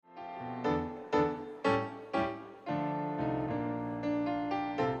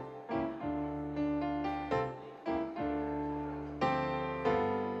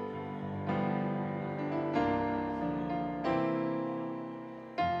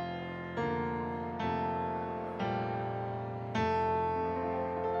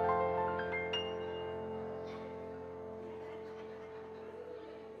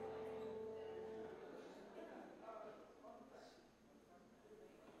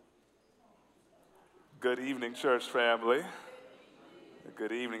Good evening, church family.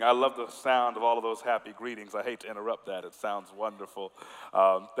 Good evening. I love the sound of all of those happy greetings. I hate to interrupt that. It sounds wonderful.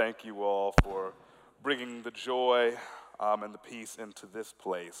 Thank you all for bringing the joy and the peace into this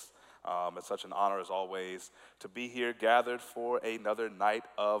place. It's such an honor, as always, to be here gathered for another night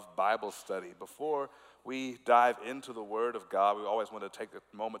of Bible study. Before we dive into the Word of God, we always want to take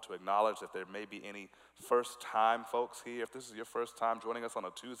a moment to acknowledge if there may be any first-time folks here. If this is your first time joining us on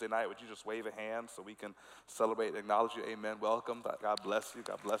a Tuesday night, would you just wave a hand so we can celebrate and acknowledge you? Amen. Welcome. God bless you.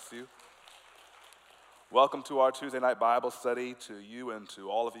 God bless you. Welcome to our Tuesday night Bible study, to you and to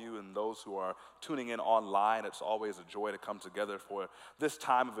all of you and those who are tuning in online. It's always a joy to come together for this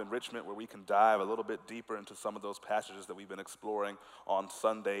time of enrichment where we can dive a little bit deeper into some of those passages that we've been exploring on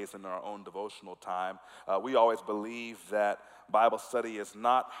Sundays in our own devotional time. We always believe that Bible study is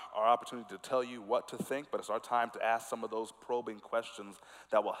not our opportunity to tell you what to think, but it's our time to ask some of those probing questions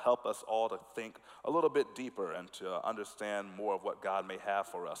that will help us all to think a little bit deeper and to understand more of what God may have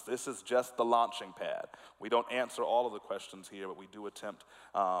for us. This is just the launching pad. We don't answer all of the questions here, but we do attempt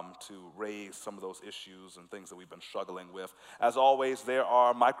to raise some of those issues and things that we've been struggling with. As always, there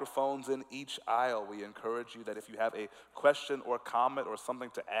are microphones in each aisle. We encourage you that if you have a question or comment or something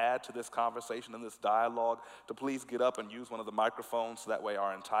to add to this conversation and this dialogue, to please get up and use one of the microphones so that way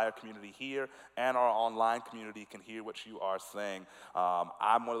our entire community here and our online community can hear what you are saying.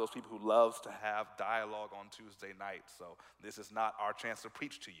 I'm one of those people who loves to have dialogue on Tuesday night, so this is not our chance to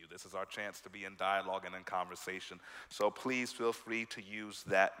preach to you. This is our chance to be in dialogue and in conversation. So please feel free to use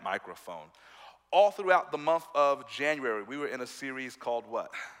that microphone. All throughout the month of January, we were in a series called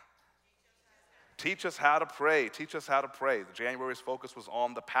what? Teach us how to pray. Teach us how to pray. January's focus was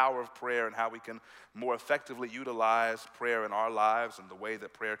on the power of prayer and how we can more effectively utilize prayer in our lives and the way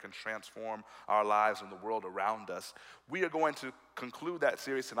that prayer can transform our lives and the world around us. We are going to conclude that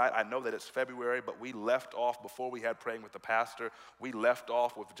series tonight. I know that it's February, but we left off before we had Praying with the Pastor. We left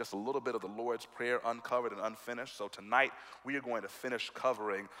off with just a little bit of the Lord's Prayer uncovered and unfinished. So tonight we are going to finish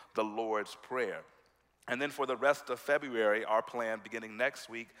covering the Lord's Prayer. And then for the rest of February, our plan beginning next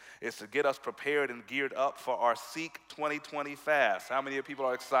week is to get us prepared and geared up for our Seek 2020 fast. How many of people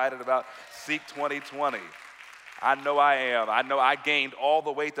are excited about Seek 2020? I know I am. I know I gained all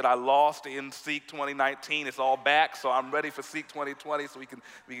the weight that I lost in Seek 2019. It's all back, so I'm ready for Seek 2020 so we can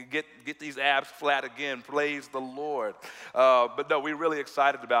get these abs flat again. Praise the Lord. But no, we're really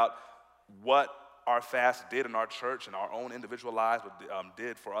excited about what our fast did in our church and our own individual lives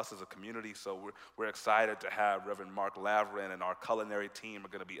did for us as a community. So we're excited to have Reverend Mark Lavrin and our culinary team are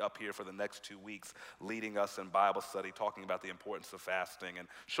going to be up here for the next 2 weeks leading us in Bible study, talking about the importance of fasting and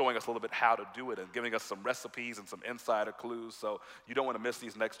showing us a little bit how to do it and giving us some recipes and some insider clues. So you don't want to miss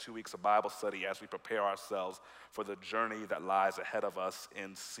these next 2 weeks of Bible study as we prepare ourselves for the journey that lies ahead of us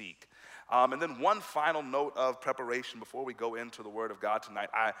in Seek. And then one final note of preparation before we go into the Word of God tonight.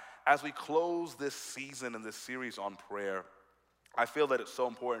 As we close this season and this series on prayer, I feel that it's so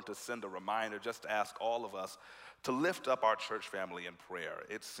important to send a reminder just to ask all of us to lift up our church family in prayer.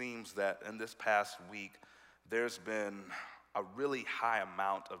 It seems that in this past week, there's been a really high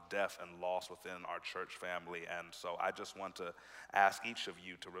amount of death and loss within our church family. And so I just want to ask each of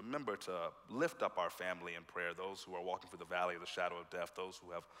you to remember to lift up our family in prayer, those who are walking through the valley of the shadow of death, those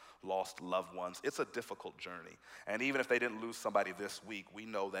who have lost loved ones. It's a difficult journey. And even if they didn't lose somebody this week, we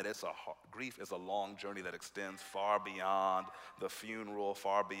know that grief is a long journey that extends far beyond the funeral,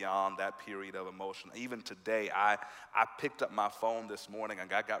 far beyond that period of emotion. Even today, I picked up my phone this morning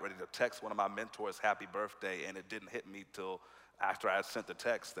and I got ready to text one of my mentors happy birthday, and it didn't hit me till after I had sent the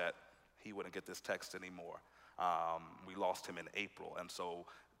text that he wouldn't get this text anymore. We lost him in April, and so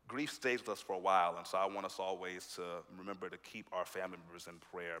grief stays with us for a while, and so I want us always to remember to keep our family members in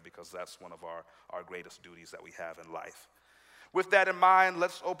prayer because that's one of our greatest duties that we have in life. With that in mind,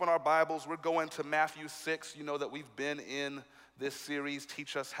 let's open our Bibles. We're going to Matthew 6. You know that we've been in this series,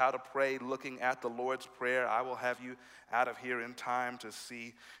 Teach Us How to Pray, looking at the Lord's Prayer. I will have you out of here in time to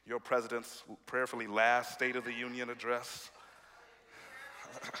see your president's prayerfully last State of the Union address.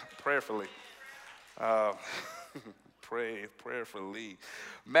 Prayerfully. Pray prayerfully.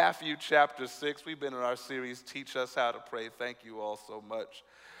 Matthew chapter 6. We've been in our series, Teach Us How to Pray. Thank you all so much.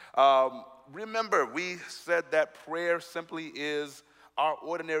 Remember, we said that prayer simply is our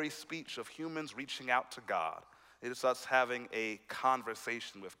ordinary speech of humans reaching out to God. It is us having a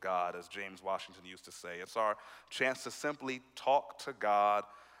conversation with God, as James Washington used to say. It's our chance to simply talk to God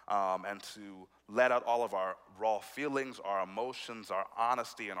and to let out all of our raw feelings, our emotions, our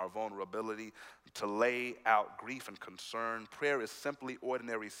honesty, and our vulnerability, to lay out grief and concern. Prayer is simply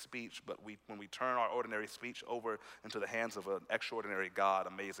ordinary speech, but when we turn our ordinary speech over into the hands of an extraordinary God,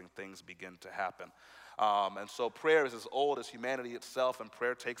 amazing things begin to happen. And so prayer is as old as humanity itself, and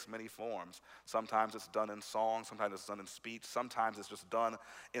prayer takes many forms. Sometimes it's done in song, sometimes it's done in speech, sometimes it's just done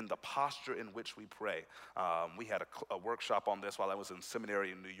in the posture in which we pray. We had a workshop on this while I was in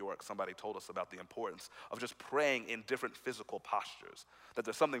seminary in New York. Somebody told us about the importance of just praying in different physical postures. That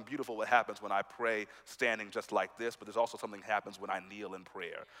there's something beautiful that happens when I pray standing just like this, but there's also something that happens when I kneel in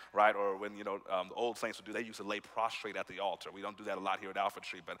prayer, right? Or when, the old saints would do, they used to lay prostrate at the altar. We don't do that a lot here at Alpha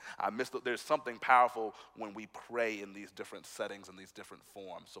Tree, but there's something powerful when we pray in these different settings and these different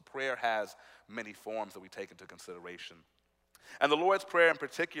forms. So prayer has many forms that we take into consideration. And the Lord's Prayer in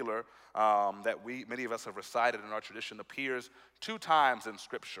particular, that many of us have recited in our tradition, appears 2 times in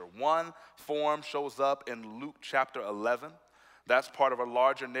Scripture. One form shows up in Luke chapter 11. That's part of a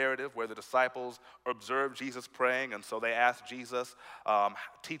larger narrative where the disciples observed Jesus praying, and so they asked Jesus,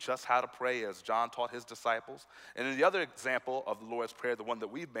 teach us how to pray as John taught his disciples. And in the other example of the Lord's Prayer, the one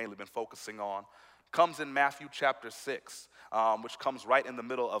that we've mainly been focusing on, comes in Matthew chapter 6, which comes right in the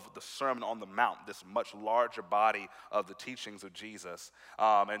middle of the Sermon on the Mount, this much larger body of the teachings of Jesus.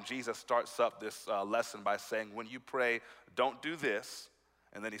 And Jesus starts up this lesson by saying, when you pray, don't do this.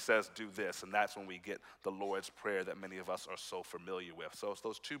 And then he says, do this, and that's when we get the Lord's Prayer that many of us are so familiar with. So it's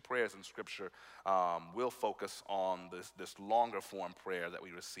those 2 prayers in Scripture. We'll focus on this longer form prayer that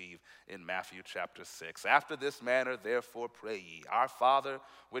we receive in Matthew chapter 6. After this manner, therefore, pray ye, Our Father,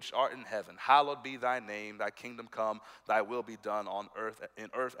 which art in heaven, hallowed be thy name, thy kingdom come, thy will be done on in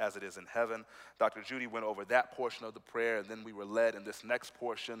earth as it is in heaven. Dr. Judy went over that portion of the prayer, and then we were led in this next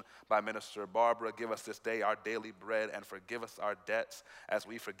portion by Minister Barbara. Give us this day our daily bread, and forgive us our debts as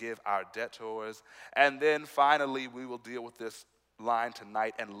we forgive our debtors. And then finally, we will deal with this line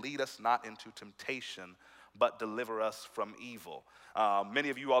tonight, and lead us not into temptation, but deliver us from evil. Many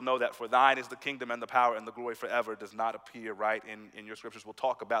of you all know that for thine is the kingdom and the power and the glory forever does not appear right in your scriptures. We'll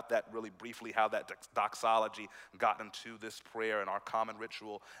talk about that really briefly, how that doxology got into this prayer and our common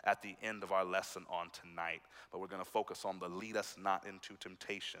ritual at the end of our lesson on tonight. But we're going to focus on the lead us not into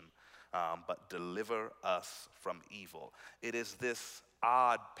temptation, but deliver us from evil. It is this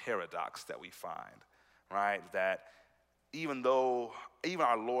odd paradox that we find, right? That even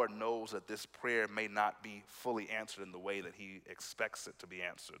our Lord knows that this prayer may not be fully answered in the way that he expects it to be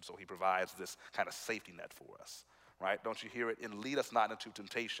answered. So he provides this kind of safety net for us, right? Don't you hear it? And lead us not into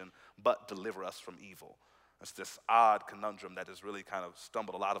temptation, but deliver us from evil. It's this odd conundrum that has really kind of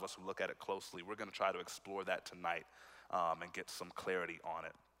stumbled a lot of us who look at it closely. We're going to try to explore that tonight and get some clarity on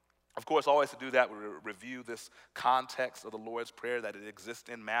it. Of course, always to do that, we review this context of the Lord's Prayer, that it exists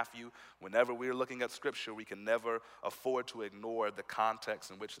in Matthew. Whenever we're looking at Scripture, we can never afford to ignore the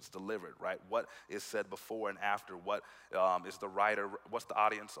context in which it's delivered, right? What is said before and after? What is the writer? What's the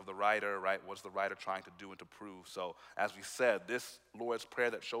audience of the writer, right? What's the writer trying to do and to prove? So, as we said, this Lord's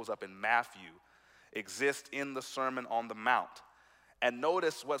Prayer that shows up in Matthew exists in the Sermon on the Mount. And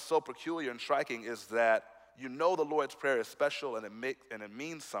notice what's so peculiar and striking is that you know the Lord's Prayer is special and it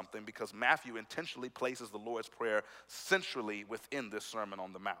means something because Matthew intentionally places the Lord's Prayer centrally within this Sermon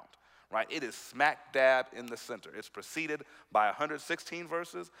on the Mount, right? It is smack dab in the center. It's preceded by 116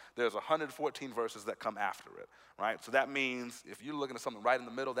 verses. There's 114 verses that come after it, right? So that means if you're looking at something right in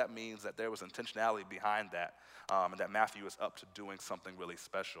the middle, that means that there was intentionality behind that and that Matthew is up to doing something really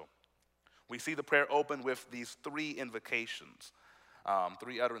special. We see the prayer open with these 3 invocations.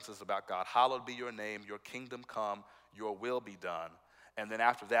 3 utterances about God. Hallowed be your name, your kingdom come, your will be done. And then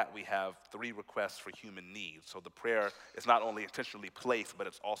after that, we have 3 requests for human needs. So the prayer is not only intentionally placed, but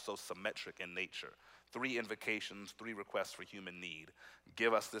it's also symmetric in nature. 3 invocations, 3 requests for human need.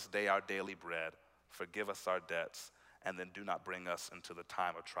 Give us this day our daily bread, forgive us our debts, and then do not bring us into the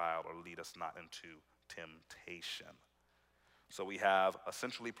time of trial or lead us not into temptation. So we have a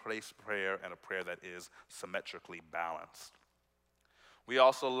centrally placed prayer and a prayer that is symmetrically balanced. We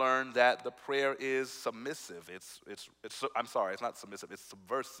also learned that the prayer is submissive. It's not submissive, it's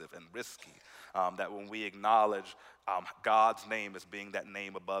subversive and risky. That when we acknowledge God's name as being that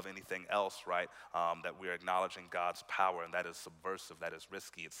name above anything else, right? That we're acknowledging God's power, and that is subversive, that is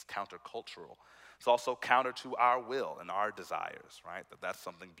risky. It's countercultural. It's also counter to our will and our desires, right? That's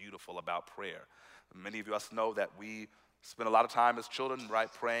something beautiful about prayer. Many of us know that we spend a lot of time as children,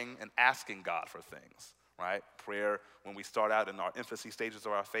 right, praying and asking God for things. Right? Prayer, when we start out in our infancy stages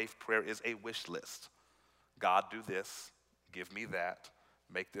of our faith, prayer is a wish list. God, do this, give me that,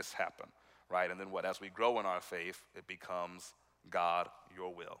 make this happen, right? And then as we grow in our faith, it becomes, God,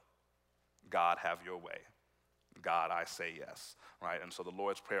 your will. God, have your way. God, I say yes, right? And so the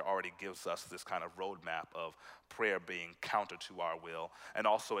Lord's Prayer already gives us this kind of roadmap of prayer being counter to our will and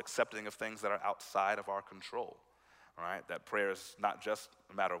also accepting of things that are outside of our control, right? That prayer is not just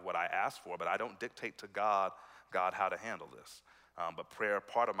a matter of what I ask for, but I don't dictate to God, how to handle this. But prayer,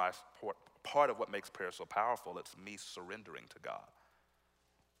 part of what makes prayer so powerful, it's me surrendering to God.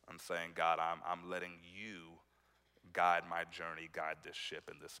 I'm saying, God, I'm letting you guide my journey, guide this ship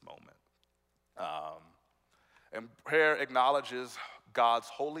in this moment. And prayer acknowledges God's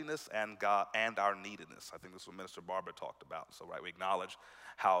holiness and our neededness. I think this is what Minister Barbara talked about. So, right, we acknowledge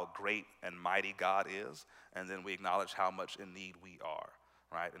how great and mighty God is, and then we acknowledge how much in need we are,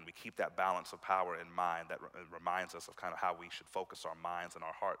 right? And we keep that balance of power in mind that reminds us of kind of how we should focus our minds and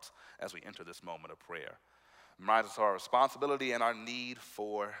our hearts as we enter this moment of prayer. It reminds us of our responsibility and our need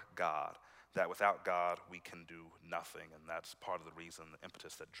for God, that without God we can do nothing, and that's part of the reason, the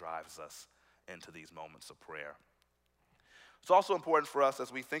impetus that drives us into these moments of prayer. It's also important for us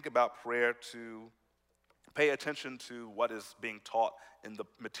as we think about prayer to pay attention to what is being taught in the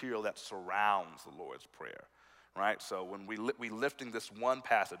material that surrounds the Lord's Prayer, right? So when we lifting this one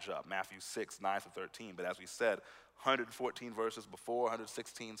passage up, Matthew 6, 9 to 13, but as we said, 114 verses before,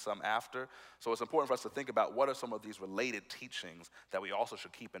 116 some after. So it's important for us to think about what are some of these related teachings that we also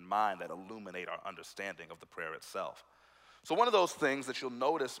should keep in mind that illuminate our understanding of the prayer itself. So one of those things that you'll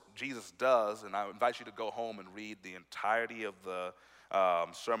notice Jesus does, and I invite you to go home and read the entirety of the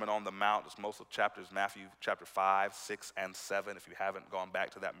Sermon on the Mount. It's most of chapters, Matthew chapter 5, 6, and 7. If you haven't gone back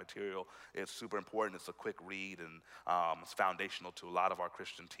to that material, it's super important. It's a quick read, and it's foundational to a lot of our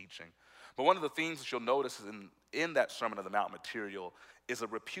Christian teaching. But one of the things that you'll notice in that Sermon on the Mount material is a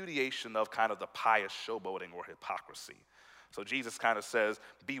repudiation of kind of the pious showboating or hypocrisy. So Jesus kind of says,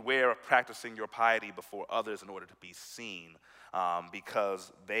 beware of practicing your piety before others in order to be seen,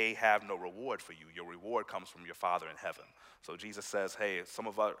 because they have no reward for you. Your reward comes from your Father in heaven. So Jesus says, hey, some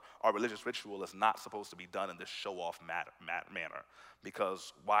of our religious ritual is not supposed to be done in this show-off manner,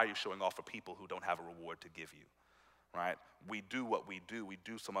 because why are you showing off for people who don't have a reward to give you, right? We do what we do. We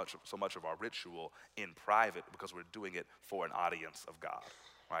do so much of our ritual in private because we're doing it for an audience of God,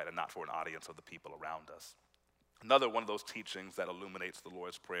 right, and not for an audience of the people around us. Another one of those teachings that illuminates the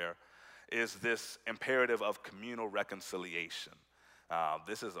Lord's Prayer is this imperative of communal reconciliation.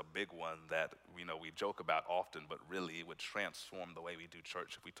 This is a big one that we joke about often, but really it would transform the way we do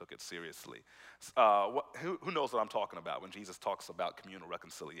church if we took it seriously. Who knows what I'm talking about when Jesus talks about communal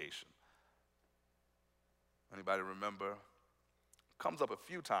reconciliation? Anybody remember? Comes up a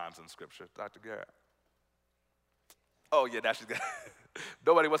few times in Scripture, Dr. Garrett. Oh, yeah, that's good.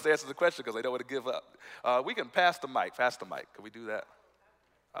 Nobody wants to answer the question because they don't want to give up. We can pass the mic. Can we do that?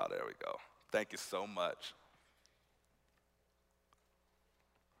 Oh, there we go. Thank you so much.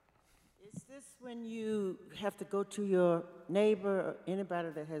 Is this when you have to go to your neighbor or anybody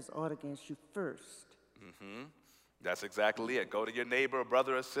that has aught against you first? Mm-hmm. That's exactly it. Go to your neighbor,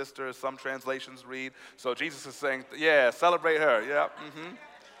 brother or sister. Some translations read. So Jesus is saying, yeah, celebrate her. Yeah, mm-hmm.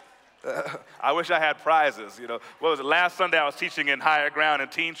 I wish I had prizes. What was it? Last Sunday I was teaching in Higher Ground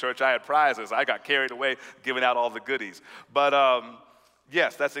and Teen Church. I had prizes. I got carried away giving out all the goodies. But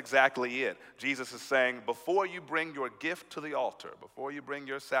yes, that's exactly it. Jesus is saying, before you bring your gift to the altar, before you bring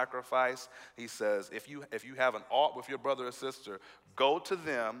your sacrifice, he says, if you have an ought with your brother or sister, go to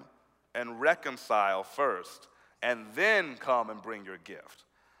them and reconcile first, and then come and bring your gift.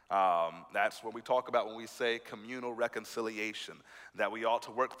 That's what we talk about when we say communal reconciliation, that we ought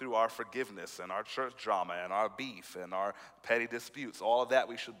to work through our forgiveness and our church drama and our beef and our petty disputes. All of that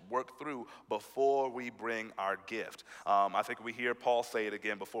we should work through before we bring our gift. I think we hear Paul say it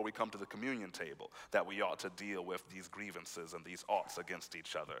again before we come to the communion table, that we ought to deal with these grievances and these oughts against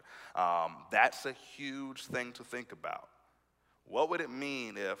each other. That's a huge thing to think about. What would it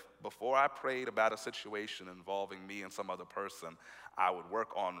mean if, before I prayed about a situation involving me and some other person, I would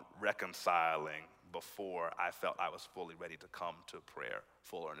work on reconciling before I felt I was fully ready to come to prayer,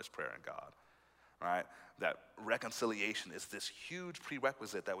 full earnest prayer in God, right? That reconciliation is this huge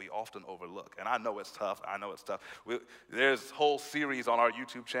prerequisite that we often overlook. And I know it's tough. There's a whole series on our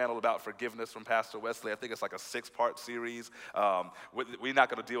YouTube channel about forgiveness from Pastor Wesley. I think it's like a 6-part series. We're not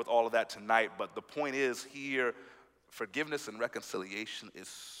going to deal with all of that tonight, but the point is here, forgiveness and reconciliation is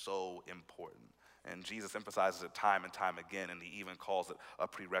so important. And Jesus emphasizes it time and time again, and he even calls it a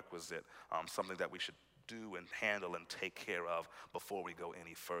prerequisite, something that we should do and handle and take care of before we go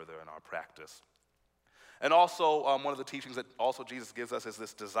any further in our practice. And also, one of the teachings that also Jesus gives us is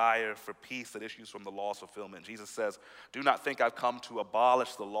this desire for peace that issues from the law's fulfillment. Jesus says, "Do not think I've come to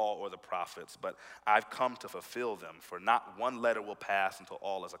abolish the law or the prophets, but I've come to fulfill them, for not one letter will pass until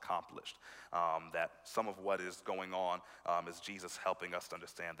all is accomplished." That some of what is going on is Jesus helping us to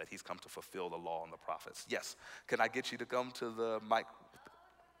understand that he's come to fulfill the law and the prophets. Yes, can I get you to come to the mic?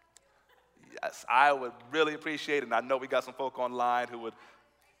 Yes, I would really appreciate it, and I know we got some folk online who would.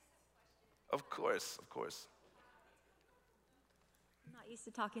 Of course. I'm not used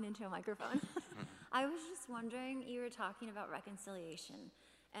to talking into a microphone. I was just wondering, you were talking about reconciliation,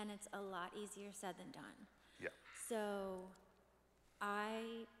 and it's a lot easier said than done. Yeah. So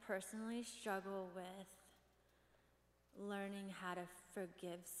I personally struggle with learning how to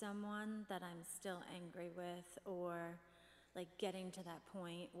forgive someone that I'm still angry with, or like getting to that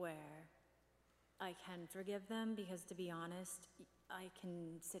point where I can forgive them, because to be honest, I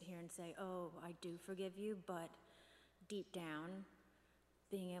can sit here and say, oh, I do forgive you, but deep down,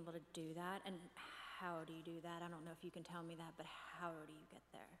 being able to do that, and how do you do that? I don't know if you can tell me that, but how do you get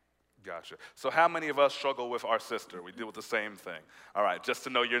there? Gotcha. So how many of us struggle with our sister? We deal with the same thing. All right, just to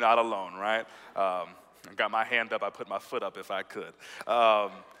know you're not alone, right? I got my hand up, I put my foot up if I could.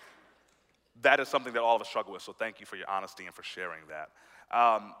 That is something that all of us struggle with, so thank you for your honesty and for sharing that.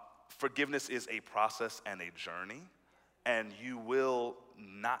 Forgiveness is a process and a journey, and you will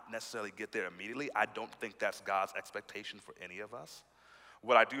not necessarily get there immediately. I don't think that's God's expectation for any of us.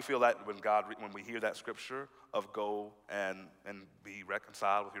 What I do feel that when we hear that scripture of go and be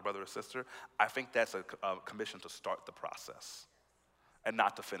reconciled with your brother or sister, I think that's a commission to start the process and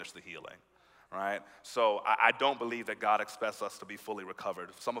not to finish the healing, right? So I don't believe that God expects us to be fully recovered.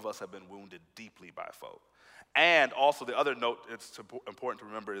 Some of us have been wounded deeply by folk. And also the other note it's important to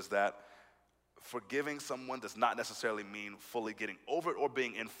remember is that forgiving someone does not necessarily mean fully getting over it or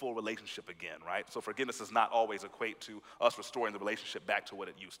being in full relationship again, right? So forgiveness does not always equate to us restoring the relationship back to what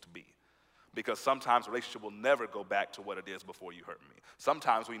it used to be. Because sometimes a relationship will never go back to what it is before you hurt me.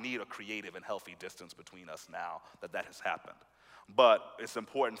 Sometimes we need a creative and healthy distance between us now that has happened. But it's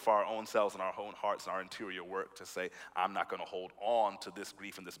important for our own selves and our own hearts and our interior work to say, I'm not going to hold on to this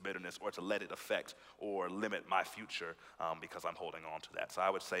grief and this bitterness or to let it affect or limit my future because I'm holding on to that. So I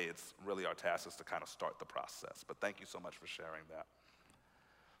would say it's really our task is to kind of start the process. But thank you so much for sharing that.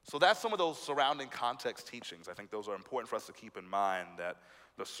 So that's some of those surrounding context teachings. I think those are important for us to keep in mind, that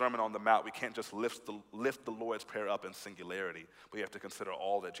the Sermon on the Mount, we can't just lift the Lord's Prayer up in singularity. We have to consider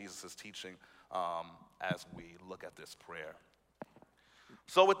all that Jesus is teaching as we look at this prayer.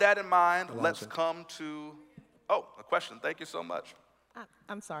 So with that in mind, let's come to, a question. Thank you so much.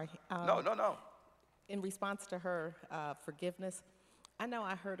 I'm sorry. No. In response to her forgiveness, I know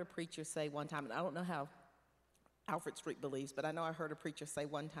I heard a preacher say one time, and I don't know how Alfred Street believes, but I know I heard a preacher say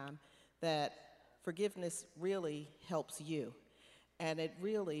one time that forgiveness really helps you, and it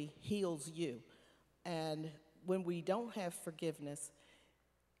really heals you. And when we don't have forgiveness,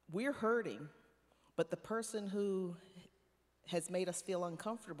 we're hurting, but the person who has made us feel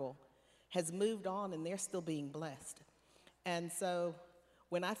uncomfortable has moved on, and they're still being blessed. And so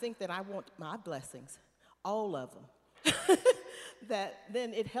when I think that I want my blessings, all of them, that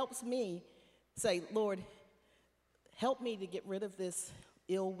then it helps me say, Lord, help me to get rid of this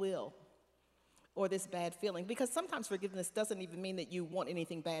ill will or this bad feeling. Because sometimes forgiveness doesn't even mean that you want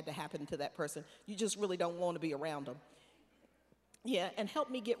anything bad to happen to that person. You just really don't want to be around them. Yeah, and help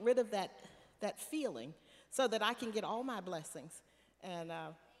me get rid of that feeling so that I can get all my blessings. And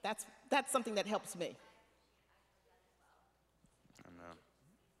that's something that helps me. Amen.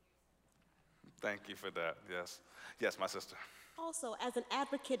 Thank you for that. Yes, my sister. Also, as an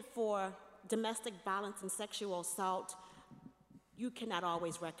advocate for domestic violence and sexual assault, you cannot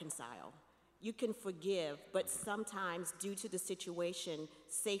always reconcile. You can forgive, but sometimes due to the situation,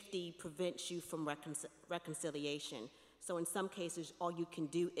 safety prevents you from reconciliation. So in some cases, all you can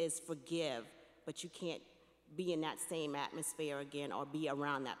do is forgive, but you can't be in that same atmosphere again or be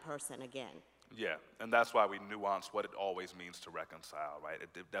around that person again. Yeah, and that's why we nuance what it always means to reconcile, right?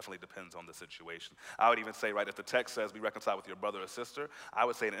 It definitely depends on the situation. I would even say, right, if the text says be reconciled with your brother or sister, I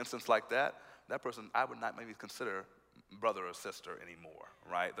would say in an instance like that, that person I would not maybe consider brother or sister anymore,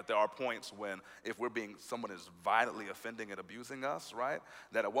 right? That there are points when if someone is violently offending and abusing us, right,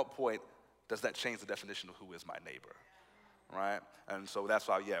 that at what point does that change the definition of who is my neighbor? Right? And so that's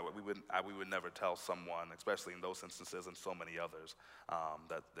why, we would never tell someone, especially in those instances and so many others,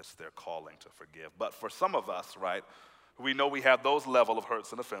 that it's their calling to forgive. But for some of us, right, we know we have those level of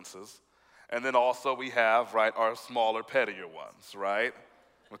hurts and offenses, and then also we have, right, our smaller, pettier ones, right?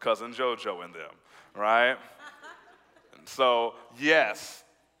 My cousin JoJo and them, right? And so, yes,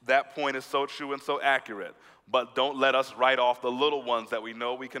 That point is so true and so accurate. But don't let us write off the little ones that we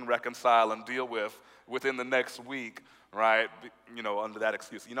know we can reconcile and deal with within the next week, right? Under that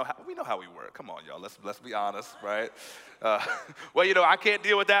excuse. We know how we work. Come on, y'all. Let's be honest, right? Well, I can't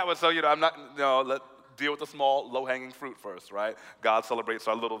deal with that one, so I'm not. Let's deal with the small, low-hanging fruit first, right? God celebrates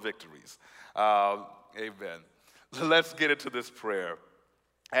our little victories. Amen. Let's get into this prayer.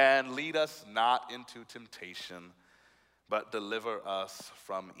 And lead us not into temptation, but deliver us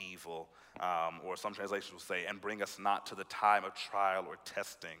from evil. Or some translations will say, and bring us not to the time of trial or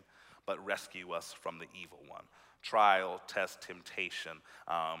testing, but rescue us from the evil one. Trial, test, temptation.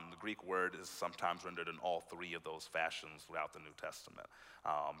 The Greek word is sometimes rendered in all three of those fashions throughout the New Testament.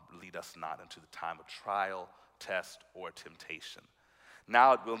 Lead us not into the time of trial, test, or temptation.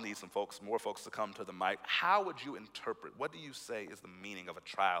 Now we'll need more folks to come to the mic. How would you interpret, what do you say is the meaning of a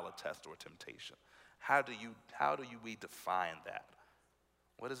trial, a test, or a temptation? How do we define that?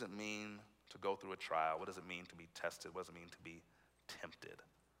 What does it mean to go through a trial? What does it mean to be tested? What does it mean to be tempted?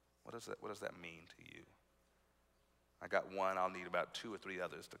 What does that mean to you? I got one. I'll need about 2 or 3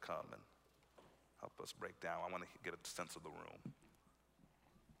 others to come and help us break down. I want to get a sense of the room.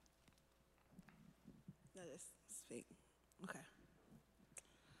 Let us speak. Okay.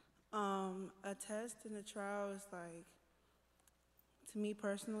 A test and a trial is like, to me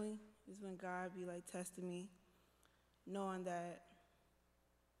personally, is when God be like testing me, knowing that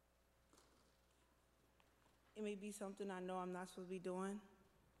it may be something I know I'm not supposed to be doing.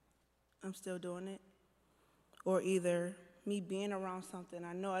 I'm still doing it. Or either me being around something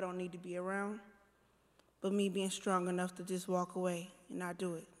I know I don't need to be around, but me being strong enough to just walk away and not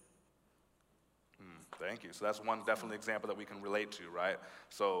do it. Thank you. So that's one definitely example that we can relate to, right?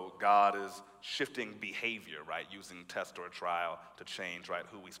 So God is shifting behavior, right, using test or trial to change, right,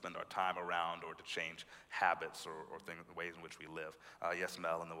 who we spend our time around or to change habits or things, the ways in which we live. Yes,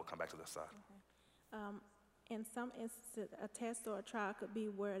 Mel, and then we'll come back to this side. Okay. In some instances, a test or a trial could be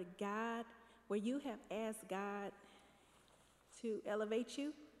where you have asked God to elevate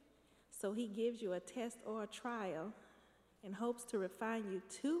you, so he gives you a test or a trial in hopes to refine you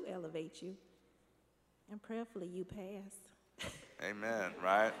to elevate you. And prayerfully, you pass. Amen,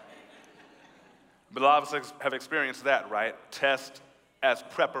 right? But a lot of us have experienced that, right? Test as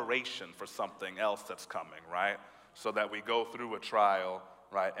preparation for something else that's coming, right? So that we go through a trial,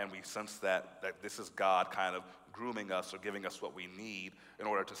 right, and we sense that this is God kind of grooming us or giving us what we need in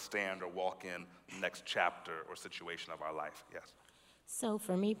order to stand or walk in the next chapter or situation of our life. Yes. So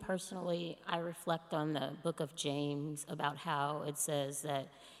for me personally, I reflect on the book of James about how it says that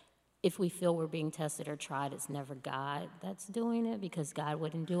if we feel we're being tested or tried, it's never God that's doing it, because God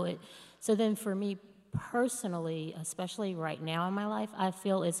wouldn't do it. So then for me personally, especially right now in my life, I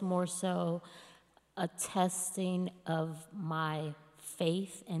feel it's more so a testing of my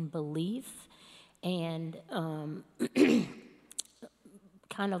faith and belief, and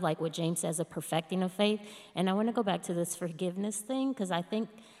kind of like what James says, a perfecting of faith. And I want to go back to this forgiveness thing, because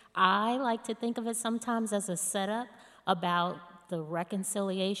I like to think of it sometimes as a setup about the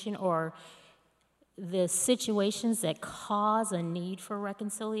reconciliation or the situations that cause a need for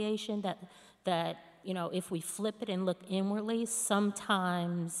reconciliation, that if we flip it and look inwardly,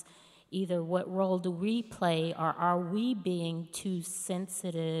 sometimes either what role do we play, or are we being too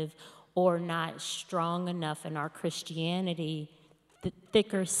sensitive or not strong enough in our Christianity, the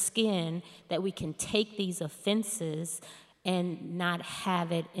thicker skin, that we can take these offenses and not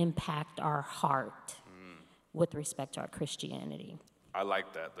have it impact our heart with respect to our Christianity. I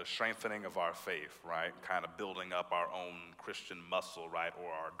like that, the strengthening of our faith, right? Kind of building up our own Christian muscle, right? Or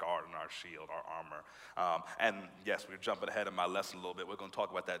our guard and our shield, our armor. And yes, we're jumping ahead in my lesson a little bit. We're going to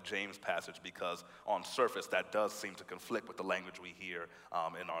talk about that James passage because on surface that does seem to conflict with the language we hear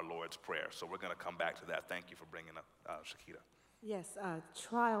in our Lord's Prayer. So we're going to come back to that. Thank you for bringing up Shakita. Yes,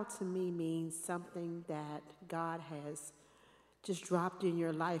 trial to me means something that God has just dropped in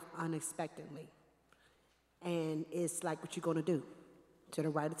your life unexpectedly. And it's like what you're going to do, to the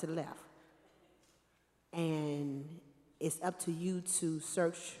right or to the left. And it's up to you to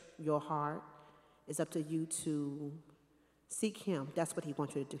search your heart. It's up to you to seek him. That's what he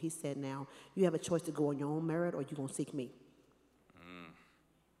wants you to do. He said, now, you have a choice to go on your own merit or you're going to seek me.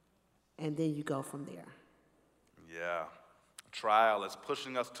 And then you go from there. Yeah. Trial is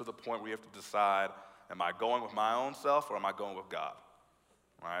pushing us to the point where we have to decide, am I going with my own self or am I going with God?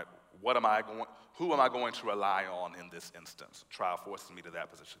 Right? Who am I going to rely on in this instance? Trial forces me to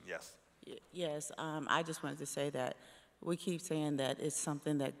that position. Yes. Yes, I just wanted to say that we keep saying that it's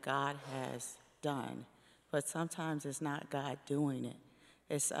something that God has done, but sometimes it's not God doing it.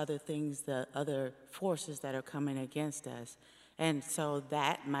 It's other things, the other forces that are coming against us. And so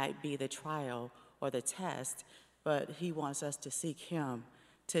that might be the trial or the test, but he wants us to seek him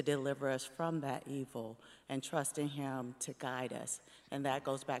to deliver us from that evil and trust in him to guide us. And that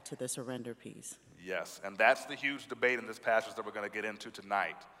goes back to the surrender piece. Yes, and that's the huge debate in this passage that we're going to get into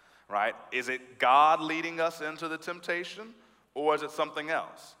tonight, right? Is it God leading us into the temptation, or is it something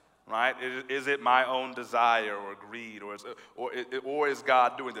else, right? Is it my own desire or greed, or is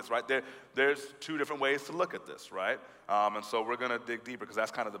God doing this, right? There's two different ways to look at this, right? And so we're going to dig deeper because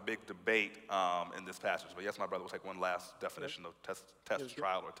that's kind of the big debate in this passage. But yes, my brother, we'll take one last definition of test,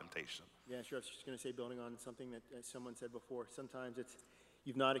 trial, or temptation. Yeah, sure. I was just going to say, building on something that someone said before, sometimes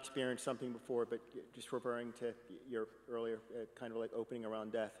you've not experienced something before, but just referring to your earlier kind of like opening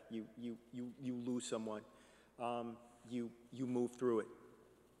around death, you lose someone, you move through it,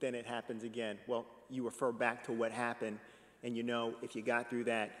 then it happens again. Well, you refer back to what happened, and you know if you got through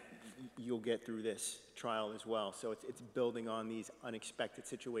that, you'll get through this trial as well. So it's building on these unexpected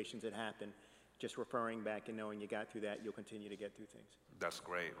situations that happen, just referring back and knowing you got through that, you'll continue to get through things. That's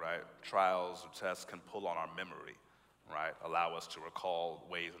great, right? Trials or tests can pull on our memory, right? Allow us to recall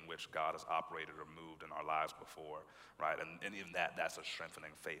ways in which God has operated or moved in our lives before, right? And even that's a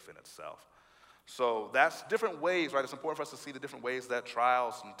strengthening faith in itself. So that's different ways, right? It's important for us to see the different ways that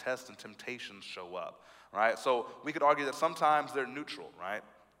trials and tests and temptations show up, right? So we could argue that sometimes they're neutral, right?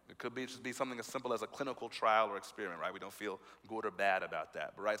 It could just be something as simple as a clinical trial or experiment, right? We don't feel good or bad about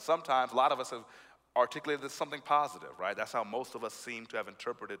that. But right, sometimes a lot of us have articulated as something positive, right? That's how most of us seem to have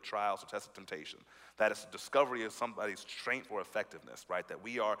interpreted trials or tests of temptation. That it's a discovery of somebody's strength or effectiveness, right? That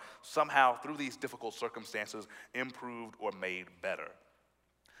we are somehow, through these difficult circumstances, improved or made better.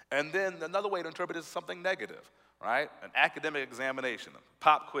 And then another way to interpret it is something negative, right? An academic examination, a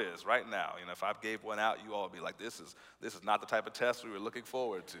pop quiz right now. You know, if I gave one out, you all would be like, this is not the type of test we were looking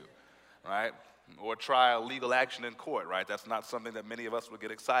forward to, right? Or trial, legal action in court, right? That's not something that many of us would get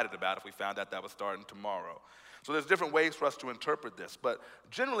excited about if we found out that was starting tomorrow. So there's different ways for us to interpret this, but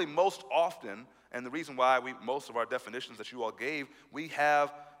generally most often, and the reason why most of our definitions that you all gave, we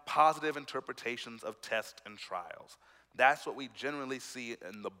have positive interpretations of tests and trials. That's what we generally see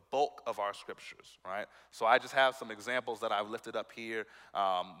in the bulk of our scriptures, right? So I just have some examples that I've lifted up here.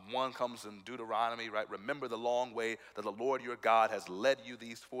 One comes in Deuteronomy, right? Remember the long way that the Lord your God has led you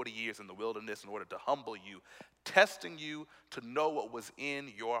these 40 years in the wilderness in order to humble you, testing you to know what was in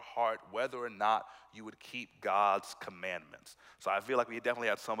your heart, whether or not you would keep God's commandments. So I feel like we definitely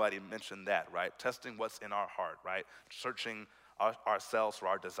had somebody mention that, right? Testing what's in our heart, right? Searching ourselves for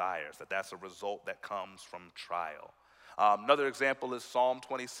our desires, that's a result that comes from trial. Another example is Psalm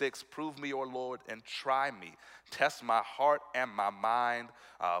 26, prove me, O Lord, and try me. Test my heart and my mind,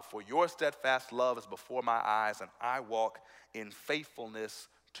 for your steadfast love is before my eyes, and I walk in faithfulness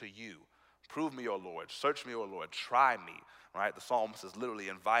to you. Prove me, O Lord, search me, O Lord, try me, right? The psalmist is literally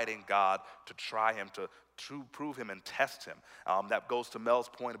inviting God to try him, to prove him and test him. That goes to Mel's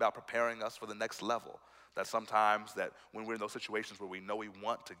point about preparing us for the next level. That sometimes that when we're in those situations where we know we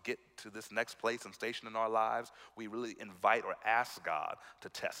want to get to this next place and station in our lives, we really invite or ask God to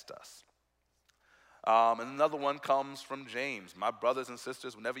test us. And another one comes from James. My brothers and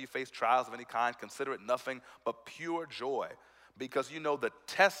sisters, whenever you face trials of any kind, consider it nothing but pure joy, because you know the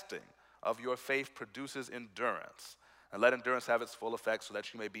testing of your faith produces endurance. And let endurance have its full effect so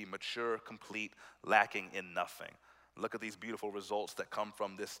that you may be mature, complete, lacking in nothing. Look at these beautiful results that come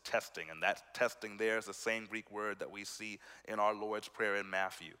from this testing. And that testing there is the same Greek word that we see in our Lord's Prayer in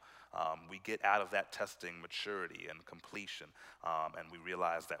Matthew. We get out of that testing maturity and completion, and we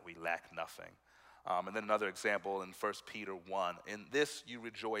realize that we lack nothing. And then another example in 1 Peter 1. In this you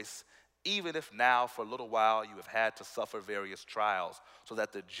rejoice, even if now for a little while you have had to suffer various trials, so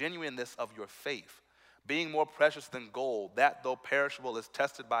that the genuineness of your faith, being more precious than gold, that though perishable is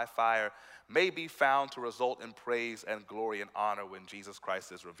tested by fire, may be found to result in praise and glory and honor when Jesus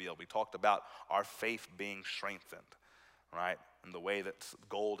Christ is revealed. We talked about our faith being strengthened, right? And the way that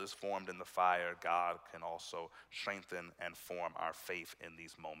gold is formed in the fire, God can also strengthen and form our faith in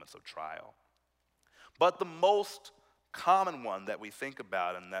these moments of trial. But the most common one that we think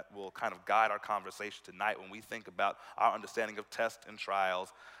about, and that will kind of guide our conversation tonight when we think about our understanding of tests and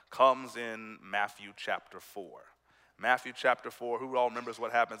trials, comes in Matthew chapter 4. Matthew chapter 4, who all remembers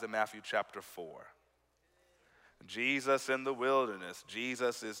what happens in Matthew chapter 4? Jesus in the wilderness.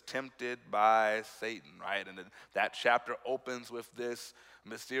 Jesus is tempted by Satan, right? And that chapter opens with this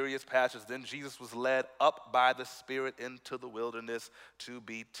mysterious passage. Then Jesus was led up by the Spirit into the wilderness to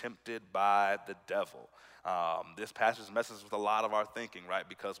be tempted by the devil. This passage messes with a lot of our thinking, right?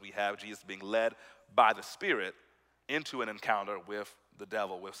 Because we have Jesus being led by the Spirit into an encounter with the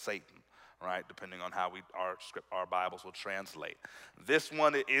devil, with Satan. right? Depending on how our Bibles will translate. This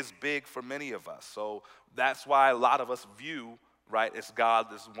one is big for many of us. So that's why a lot of us view, right, it's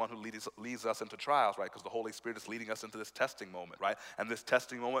God is the one who leads us into trials, right? Because the Holy Spirit is leading us into this testing moment, right? And this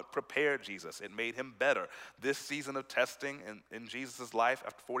testing moment prepared Jesus. It made him better. This season of testing in Jesus' life,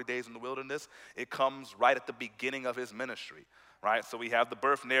 after 40 days in the wilderness, it comes right at the beginning of his ministry, right? So we have the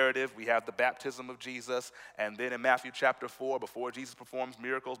birth narrative, we have the baptism of Jesus, and then in Matthew chapter 4, before Jesus performs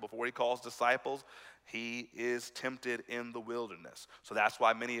miracles, before he calls disciples, he is tempted in the wilderness. So that's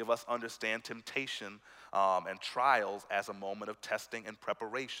why many of us understand temptation and trials as a moment of testing and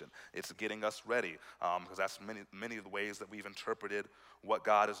preparation. It's getting us ready, because that's many of the ways that we've interpreted what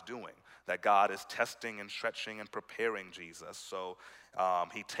God is doing, that God is testing and stretching and preparing Jesus. So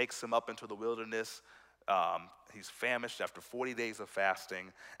he takes him up into the wilderness. He's famished after 40 days of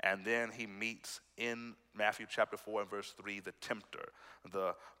fasting, and then he meets in Matthew chapter 4 and verse 3 the tempter,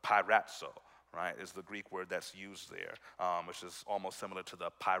 the pyrazzo, right, is the Greek word that's used there, which is almost similar to the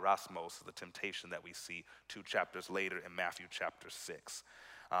pyrasmos, the temptation that we see 2 chapters later in Matthew chapter 6.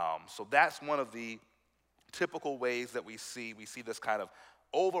 So that's one of the typical ways that we see this kind of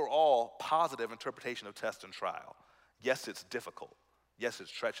overall positive interpretation of test and trial. Yes, it's difficult. Yes, it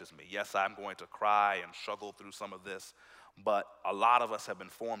stretches me. Yes, I'm going to cry and struggle through some of this, but a lot of us have been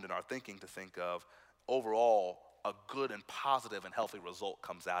formed in our thinking to think of overall a good and positive and healthy result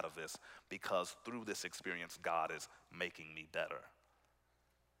comes out of this because through this experience, God is making me better.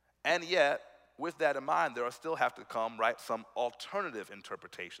 And yet, with that in mind, there still have to come, right, some alternative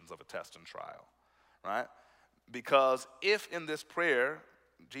interpretations of a test and trial, right? Because if in this prayer,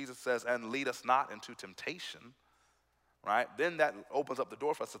 Jesus says, and lead us not into temptation, right, then that opens up the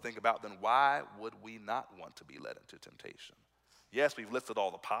door for us to think about, then why would we not want to be led into temptation? Yes, we've listed all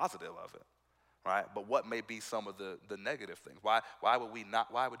the positive of it, right? But what may be some of the negative things? Why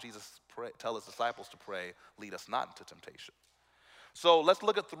would Jesus tell his disciples to pray, lead us not into temptation? So let's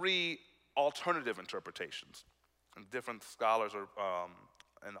look at 3 alternative interpretations. And different scholars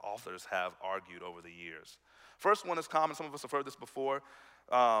and authors have argued over the years. First one is common. Some of us have heard this before.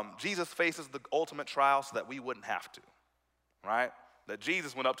 Jesus faces the ultimate trial so that we wouldn't have to, right? That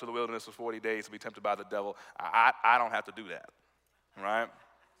Jesus went up to the wilderness for 40 days to be tempted by the devil. I don't have to do that, right?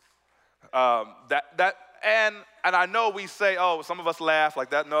 And I know we say, oh, some of us laugh like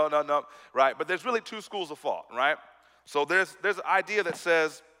that. No, right? But there's really 2 schools of thought, right? So there's an idea that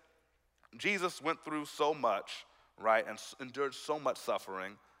says Jesus went through so much, right, and endured so much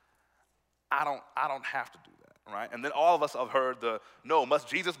suffering. I don't have to do that, right? And then all of us have heard no, must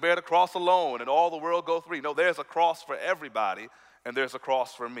Jesus bear the cross alone and all the world go free? No, there's a cross for everybody, and there's a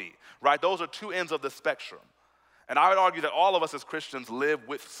cross for me, right? Those are 2 ends of the spectrum. And I would argue that all of us as Christians live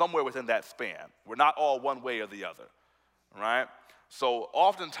somewhere within that span. We're not all one way or the other, right? So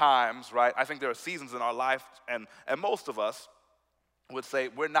oftentimes, right, I think there are seasons in our life, and most of us would say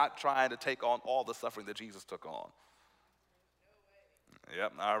we're not trying to take on all the suffering that Jesus took on.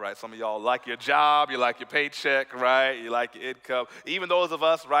 Yep, all right, some of y'all like your job, you like your paycheck, right? You like your income. Even those of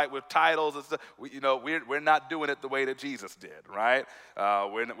us, right, with titles and stuff, we're not doing it the way that Jesus did, right?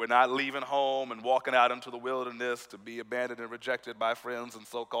 We're not leaving home and walking out into the wilderness to be abandoned and rejected by friends and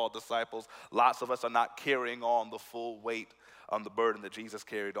so-called disciples. Lots of us are not carrying on the full weight on the burden that Jesus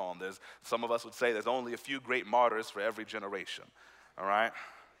carried on. Some of us would say there's only a few great martyrs for every generation, all right?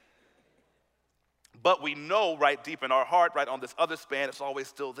 But we know right deep in our heart, right on this other span, it's always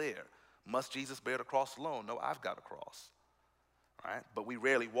still there. Must Jesus bear the cross alone? No, I've got a cross, right? But we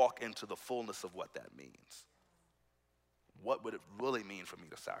rarely walk into the fullness of what that means. What would it really mean for me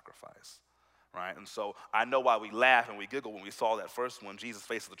to sacrifice, right? And so I know why we laugh and we giggle when we saw that first one, Jesus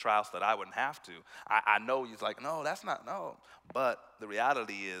faces the trials so that I wouldn't have to. I know he's like, no, that's not, no. But the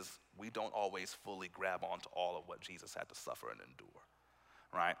reality is we don't always fully grab onto all of what Jesus had to suffer and endure.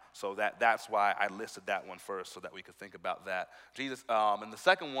 Right? So that's why I listed that one first so that we could think about that. Jesus, and the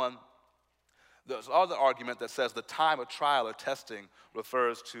second one, there's other argument that says the time of trial or testing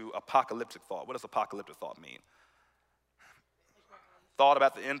refers to apocalyptic thought. What does apocalyptic thought mean? Thought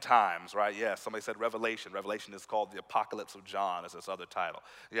about the end times, right? Yeah, somebody said Revelation. Revelation is called the Apocalypse of John as its other title.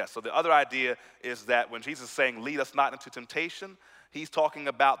 Yeah, so the other idea is that when Jesus is saying, lead us not into temptation, he's talking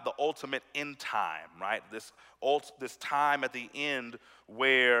about the ultimate end time, right? This time at the end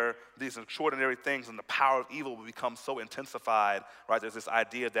where these extraordinary things and the power of evil will become so intensified, right? There's this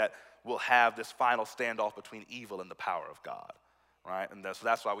idea that we'll have this final standoff between evil and the power of God, right? And so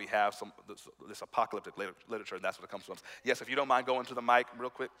that's why we have this apocalyptic literature, and that's what it comes from. Yes, if you don't mind going to the mic real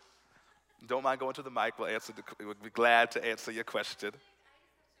quick. Don't mind going to the mic. We'll be glad to answer your question.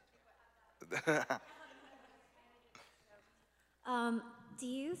 Do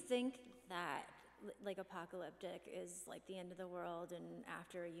you think that like apocalyptic is like the end of the world and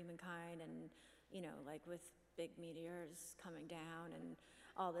after humankind and, you know, like with big meteors coming down and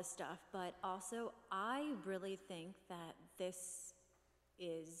all this stuff. But also, I really think that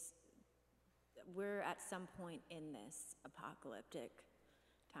we're at some point in this apocalyptic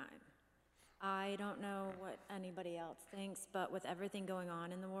time. I don't know what anybody else thinks, but with everything going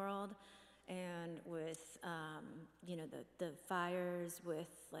on in the world and with, you know, the fires,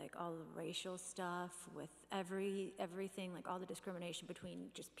 with like all the racial stuff, with everything, like all the discrimination between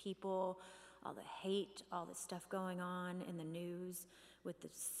just people, all the hate, all the stuff going on in the news with the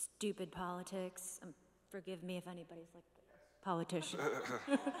stupid politics. Forgive me if anybody's like a politician.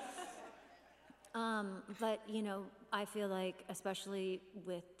 But, you know, I feel like, especially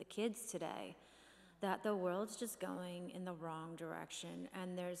with the kids today, that the world's just going in the wrong direction,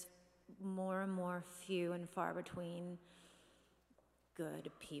 and there's more and more few and far between good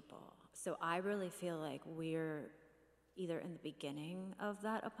people. So I really feel like we're either in the beginning of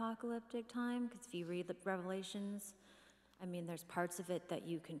that apocalyptic time, because if you read the Revelations, I mean, there's parts of it that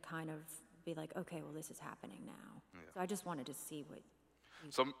you can kind of be like, okay, well, this is happening now. Yeah. So I just wanted to see what.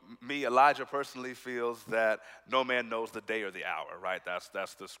 So me, Elijah, personally feels that no man knows the day or the hour, right? That's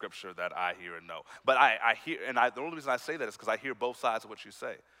the scripture that I hear and know. But I hear, and the only reason I say that is because I hear both sides of what you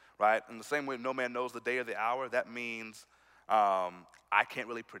say, right? In the same way no man knows the day or the hour, that means I can't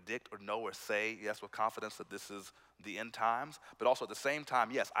really predict or know or say, yes, with confidence that this is the end times. But also at the same time,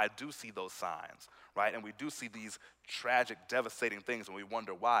 yes, I do see those signs, right? And we do see these tragic, devastating things, and we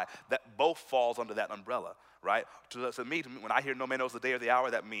wonder why. That both falls under that umbrella, right? To me, when I hear no man knows the day or the hour,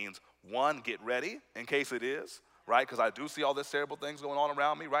 that means, one, get ready in case it is, right? Because I do see all these terrible things going on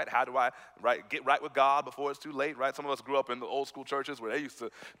around me, right? How do I, get right with God before it's too late, right? Some of us grew up in the old school churches where you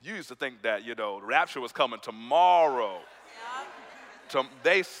used to think that, you know, the rapture was coming tomorrow.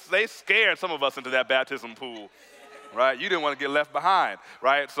 They scared some of us into that baptism pool, right? You didn't want to get left behind,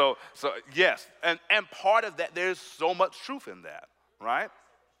 right? So yes, and part of that, there's so much truth in that, right?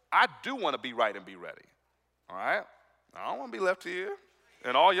 I do want to be right and be ready, all right? I don't want to be left here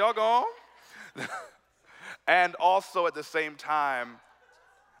and all y'all gone. And also at the same time,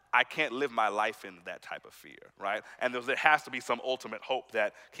 I can't live my life in that type of fear, right? And there has to be some ultimate hope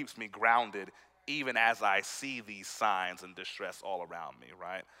that keeps me grounded even as I see these signs and distress all around me,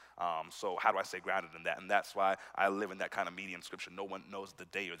 right? So how do I stay grounded in that? And that's why I live in that kind of medium scripture. No one knows the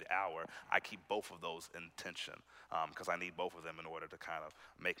day or the hour. I keep both of those in tension because I need both of them in order to kind of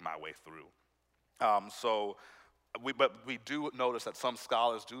make my way through. But we do notice that some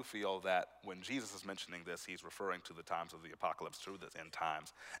scholars do feel that when Jesus is mentioning this, he's referring to the times of the apocalypse, through the end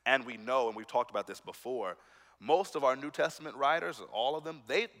times. And we know, and we've talked about this before, most of our New Testament writers, all of them,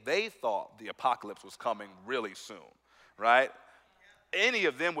 they thought the apocalypse was coming really soon, right? Any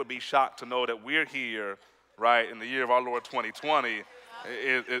of them would be shocked to know that we're here, right, in the year of our Lord 2020,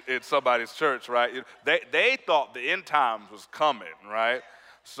 in somebody's church, right? They thought the end times was coming, right?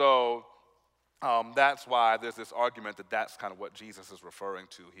 So that's why there's this argument that that's kind of what Jesus is referring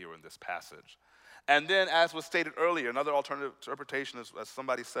to here in this passage. And then, as was stated earlier, another alternative interpretation, as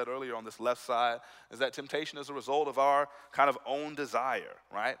somebody said earlier on this left side, is that temptation is a result of our kind of own desire,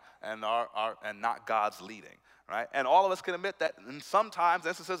 right? And and not God's leading, right? And all of us can admit that in sometimes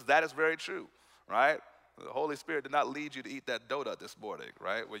instances that is very true, right? The Holy Spirit did not lead you to eat that donut this morning,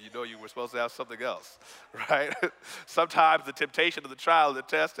 right? When you know you were supposed to have something else, right? Sometimes the temptation of the trial of the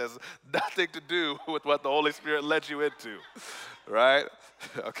test has nothing to do with what the Holy Spirit led you into, right?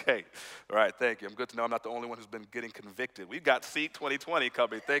 Okay, all right, thank you. I'm good to know I'm not the only one who's been getting convicted. We've got Seek 2020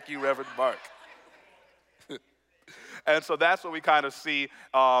 coming. Thank you, Reverend Mark. And so that's what we kind of see.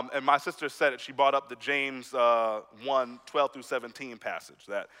 And my sister said it. She brought up the James 1, 12 through 17 passage,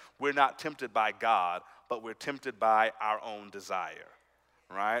 that we're not tempted by God, but we're tempted by our own desire,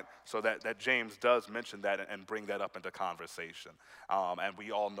 right? So that James does mention that and bring that up into conversation. And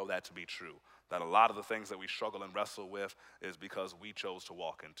we all know that to be true, that a lot of the things that we struggle and wrestle with is because we chose to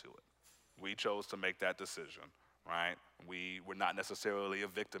walk into it. We chose to make that decision, right? We were not necessarily a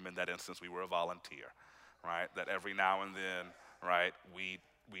victim in that instance. We were a volunteer, right? That every now and then, right, we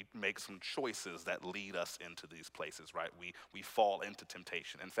make some choices that lead us into these places, right? We fall into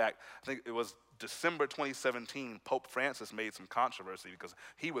temptation. In fact, I think it was December 2017, Pope Francis made some controversy because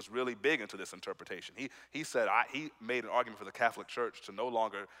he was really big into this interpretation. He said, he made an argument for the Catholic Church to no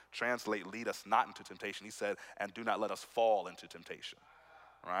longer translate lead us not into temptation. He said, and do not let us fall into temptation,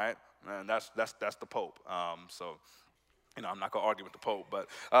 right? And that's the Pope. So, you know, I'm not going to argue with the Pope, but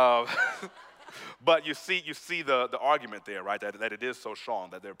But you see the argument there, right? That it is so strong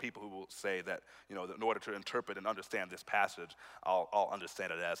that there are people who will say that, that in order to interpret and understand this passage, I'll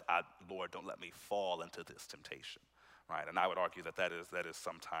understand it as, Lord, don't let me fall into this temptation, right? And I would argue that is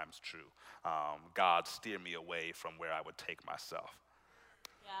sometimes true. God, steer me away from where I would take myself.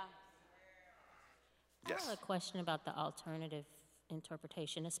 Yeah. Yes. I have a question about the alternative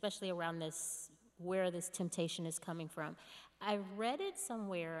interpretation, especially around this, where this temptation is coming from. I read it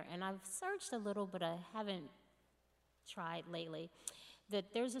somewhere, and I've searched a little, but I haven't tried lately, that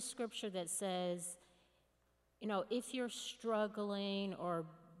there's a scripture that says, if you're struggling or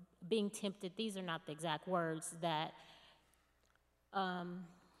being tempted, these are not the exact words, that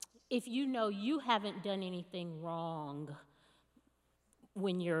if you know you haven't done anything wrong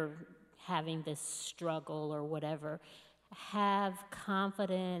when you're having this struggle or whatever, have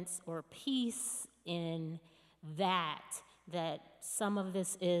confidence or peace in that some of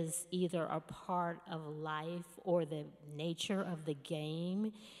this is either a part of life or the nature of the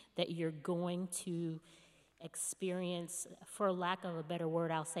game, that you're going to experience, for lack of a better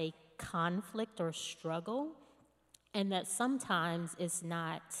word, I'll say conflict or struggle, and that sometimes it's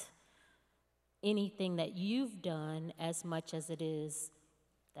not anything that you've done as much as it is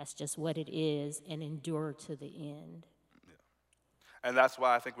that's just what it is, and endure to the end. Yeah. And that's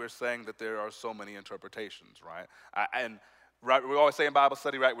why I think we're saying that there are so many interpretations, right? Right, we always say in Bible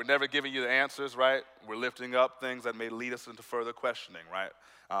study, right, we're never giving you the answers, right? We're lifting up things that may lead us into further questioning, right?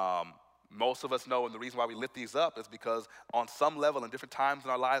 Most of us know, and the reason why we lift these up is because on some level, in different times in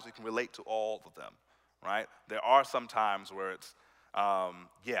our lives, we can relate to all of them, right? There are some times where it's, I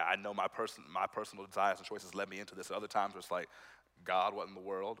know my personal desires and choices led me into this. Other times where it's like, God, what in the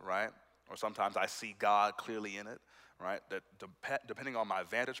world, right? Or sometimes I see God clearly in it, right? That depending on my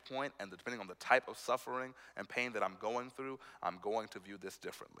vantage point and depending on the type of suffering and pain that I'm going through, I'm going to view this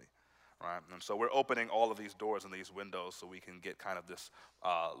differently, right? And so we're opening all of these doors and these windows so we can get kind of this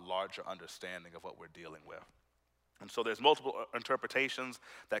larger understanding of what we're dealing with. And so there's multiple interpretations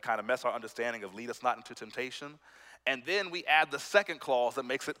that kind of mess our understanding of lead us not into temptation. And then we add the second clause that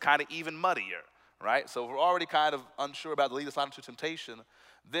makes it kind of even muddier, right? So we're already kind of unsure about the lead us not into temptation.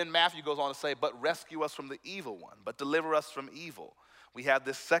 Then Matthew goes on to say, but rescue us from the evil one, but deliver us from evil. We have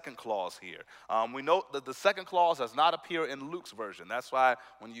this second clause here. We note that the second clause does not appear in Luke's version. That's why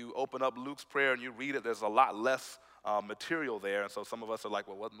when you open up Luke's prayer and you read it, there's a lot less material there. And so some of us are like,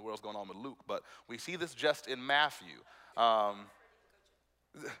 well, what in the world's going on with Luke? But we see this just in Matthew. Do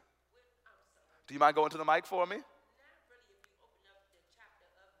you mind going to the mic for me?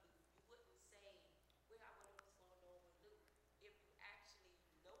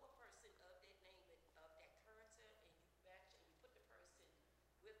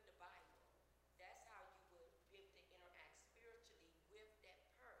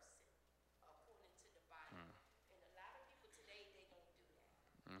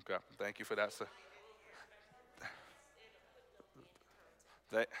 Okay, thank you for that, sir.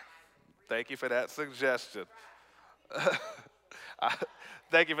 Thank you for that suggestion.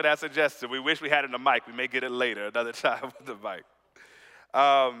 Thank you for that suggestion. We wish we had it in the mic. We may get it later, another time with the mic.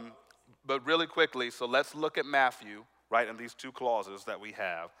 But really quickly, so let's look at Matthew, right, and these two clauses that we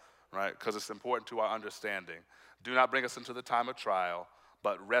have, right, because it's important to our understanding. Do not bring us into the time of trial,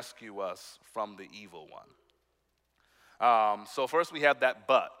 but rescue us from the evil one. So first we have that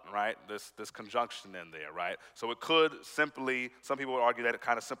but, right? This conjunction in there, right? So it could simply, some people would argue that it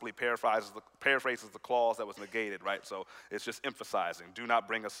kind of simply paraphrases the clause that was negated, right? So it's just emphasizing, do not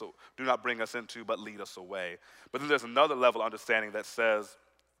bring us into, but lead us away. But then there's another level of understanding that says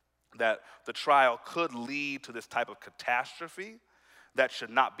that the trial could lead to this type of catastrophe that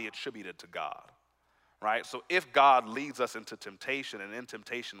should not be attributed to God. Right? So if God leads us into temptation, and in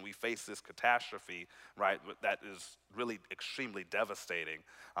temptation we face this catastrophe, right, that is really extremely devastating,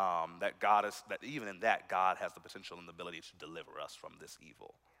 that even in that, God has the potential and the ability to deliver us from this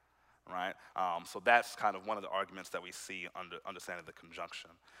evil, right? So that's kind of one of the arguments that we see understanding the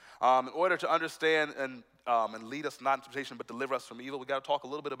conjunction. In order to understand and lead us not into temptation but deliver us from evil, we got to talk a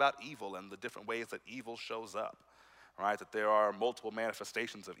little bit about evil and the different ways that evil shows up. Right, that there are multiple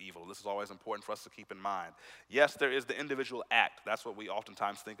manifestations of evil. This is always important for us to keep in mind. Yes, there is the individual act. That's what we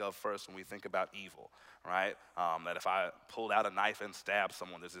oftentimes think of first when we think about evil, right? That if I pulled out a knife and stabbed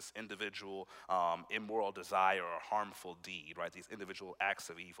someone, there's this individual immoral desire or harmful deed, right? These individual acts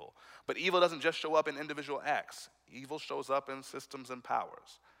of evil. But evil doesn't just show up in individual acts. Evil shows up in systems and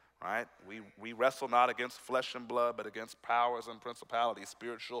powers, right? We wrestle not against flesh and blood, but against powers and principalities,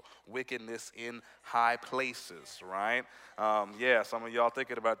 spiritual wickedness in high places, right? Yeah, some of y'all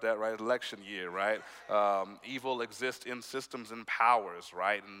thinking about that, right? Election year, right? Evil exists in systems and powers,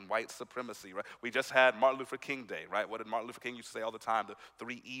 right? And white supremacy, right? We just had Martin Luther King Day, right? What did Martin Luther King used to say all the time? The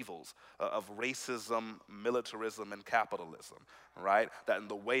three evils of racism, militarism, and capitalism, right? That in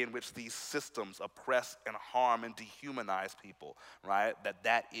the way in which these systems oppress and harm and dehumanize people, right?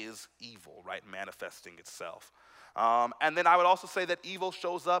 That is evil, right? Manifesting itself. And then I would also say that evil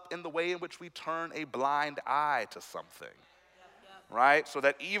shows up in the way in which we turn a blind eye to something. Right? So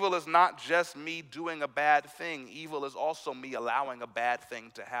that evil is not just me doing a bad thing. Evil is also me allowing a bad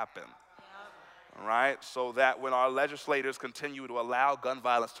thing to happen. Right? So that when our legislators continue to allow gun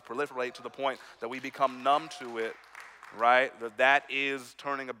violence to proliferate to the point that we become numb to it, right? That is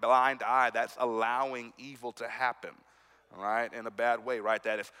turning a blind eye. That's allowing evil to happen. Right, in a bad way, right?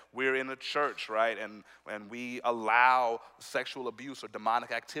 That if we're in a church, right, and we allow sexual abuse or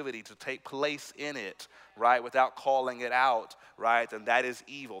demonic activity to take place in it, right, without calling it out, right, then that is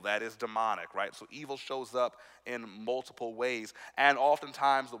evil, that is demonic, right? So evil shows up in multiple ways, and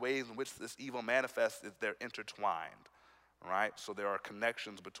oftentimes the ways in which this evil manifests is they're intertwined. Right? So there are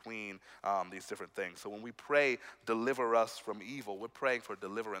connections between these different things. So when we pray, deliver us from evil, we're praying for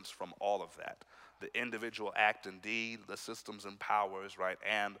deliverance from all of that. The individual act and deed, the systems and powers, right?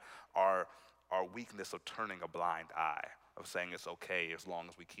 And our weakness of turning a blind eye, of saying it's okay as long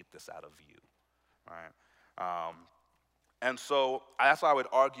as we keep this out of view, right? And so that's why I would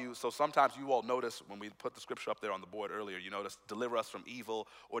argue, so sometimes you all notice when we put the scripture up there on the board earlier, you notice deliver us from evil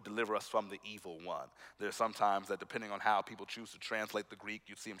or deliver us from the evil one. There's sometimes that depending on how people choose to translate the Greek,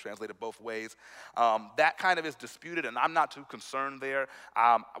 you see them translated both ways. That kind of is disputed, and I'm not too concerned there.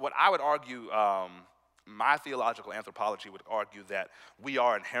 What I would argue, my theological anthropology would argue that we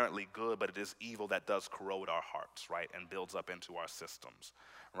are inherently good, but it is evil that does corrode our hearts, right, and builds up into our systems.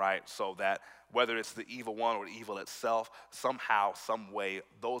 Right, so that whether it's the evil one or evil itself, somehow, some way,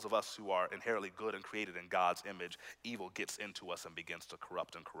 those of us who are inherently good and created in God's image, evil gets into us and begins to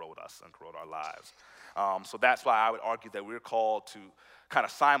corrupt and corrode us and corrode our lives. So that's why I would argue that we're called to kind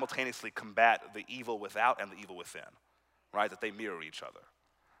of simultaneously combat the evil without and the evil within, right? That they mirror each other,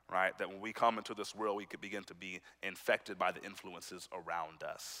 right? That when we come into this world, we could begin to be infected by the influences around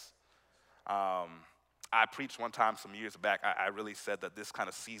us. I preached one time some years back, I really said that this kind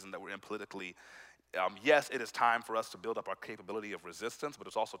of season that we're in politically, yes, it is time for us to build up our capability of resistance, but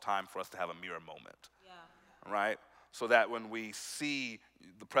it's also time for us to have a mirror moment, right? So that when we see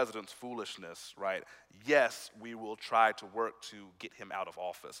the president's foolishness, right, yes, we will try to work to get him out of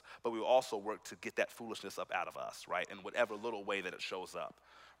office, but we will also work to get that foolishness up out of us, right, in whatever little way that it shows up.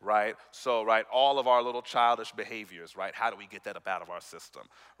 Right? So, right, all of our little childish behaviors, right? How do we get that up out of our system,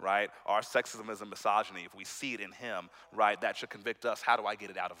 right? Our sexism and misogyny, if we see it in him, right, that should convict us. How do I get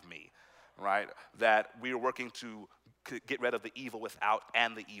it out of me, right? That we are working to get rid of the evil without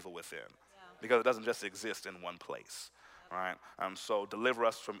and the evil within, because it doesn't just exist in one place, right? So deliver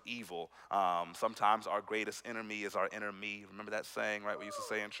us from evil. Sometimes our greatest enemy is our inner me. Remember that saying, right, we used to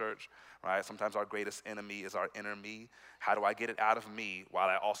say in church, right? Sometimes our greatest enemy is our inner me. How do I get it out of me while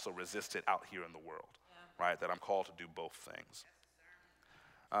I also resist it out here in the world, right? That I'm called to do both things.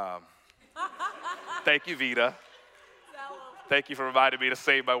 Thank you, Vita. Thank you for reminding me to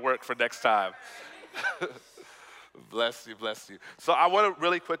save my work for next time. Bless you, bless you. So I want to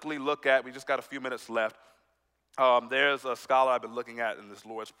really quickly look at, we just got a few minutes left. There's a scholar I've been looking at in this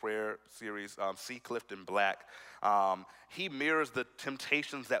Lord's Prayer series, C. Clifton Black. He mirrors the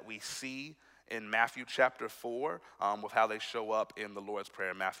temptations that we see in Matthew chapter 4 with how they show up in the Lord's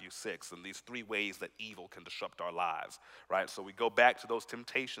Prayer in Matthew 6, and these three ways that evil can disrupt our lives, right? So we go back to those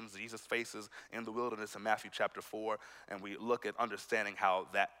temptations Jesus faces in the wilderness in Matthew chapter 4, and we look at understanding how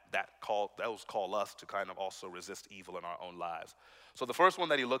those call us to kind of also resist evil in our own lives. So the first one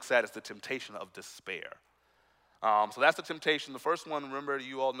that he looks at is the temptation of despair. So that's the temptation. The first one, remember,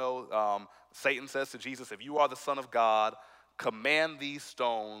 you all know, Satan says to Jesus, if you are the Son of God, command these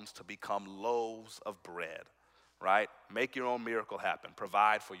stones to become loaves of bread, right? Make your own miracle happen.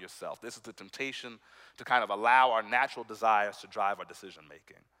 Provide for yourself. This is the temptation to kind of allow our natural desires to drive our decision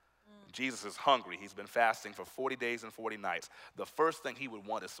making. Jesus is hungry. He's been fasting for 40 days and 40 nights. The first thing he would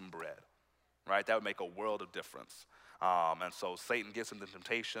want is some bread, right? That would make a world of difference. And so Satan gives him the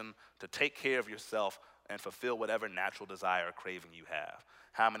temptation to take care of yourself and fulfill whatever natural desire or craving you have.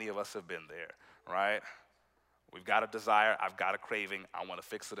 How many of us have been there, right? We've got a desire, I've got a craving, I want to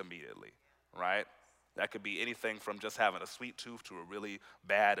fix it immediately, right? That could be anything from just having a sweet tooth to a really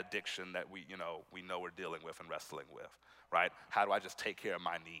bad addiction that we know we're dealing with and wrestling with, right? How do I just take care of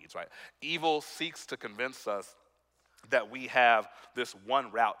my needs, right? Evil seeks to convince us that we have this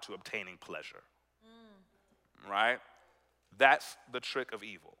one route to obtaining pleasure, right? That's the trick of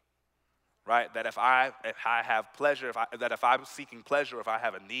evil, right? That if I have pleasure, if I'm seeking pleasure, if I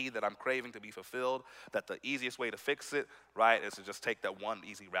have a need that I'm craving to be fulfilled, that the easiest way to fix it, right, is to just take that one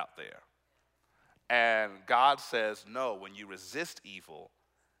easy route there. And God says, no, when you resist evil,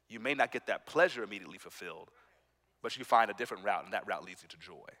 you may not get that pleasure immediately fulfilled, but you find a different route, and that route leads you to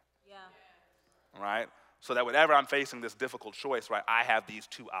joy. Yeah. Right? So that whenever I'm facing this difficult choice, right, I have these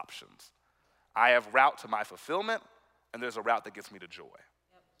two options. I have route to my fulfillment, and there's a route that gets me to joy.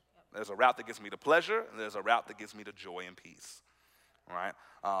 There's a route that gets me to pleasure, and there's a route that gets me to joy and peace, right?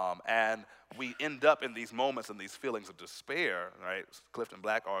 And we end up in these moments and these feelings of despair, right? Clifton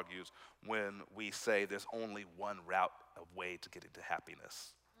Black argues, when we say there's only one route, a way to get into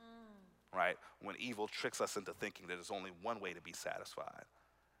happiness, right? When evil tricks us into thinking that there's only one way to be satisfied.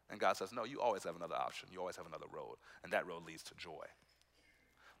 And God says, no, you always have another option. You always have another road, and that road leads to joy.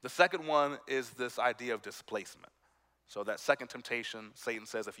 The second one is this idea of displacement. So that second temptation, Satan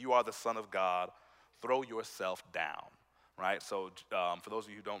says, if you are the Son of God, throw yourself down, right? So for those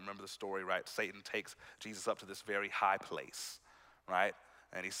of you who don't remember the story, right, Satan takes Jesus up to this very high place, right?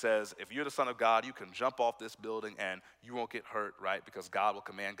 And he says, if you're the Son of God, you can jump off this building and you won't get hurt, right? Because God will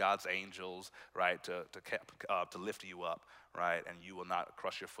command God's angels, right, to lift you up, right? And you will not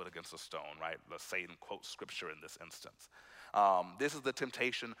crush your foot against a stone, right? Satan quotes scripture in this instance. This is the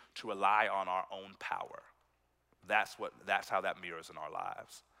temptation to rely on our own power. That's how that mirrors in our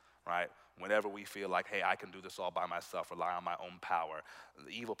lives, right? Whenever we feel like, hey, I can do this all by myself, rely on my own power,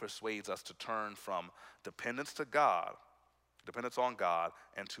 the evil persuades us to turn from dependence on God,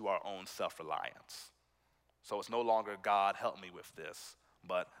 and to our own self-reliance. So it's no longer, God, help me with this,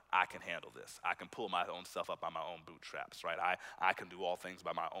 but I can handle this. I can pull my own self up by my own bootstraps, right? I can do all things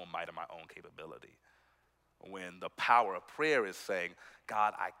by my own might and my own capability. When the power of prayer is saying,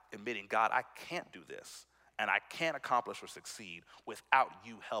 admitting, God, I can't do this. And I can't accomplish or succeed without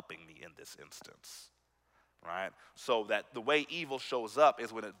you helping me in this instance, right? So that the way evil shows up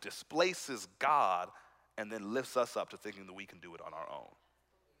is when it displaces God and then lifts us up to thinking that we can do it on our own,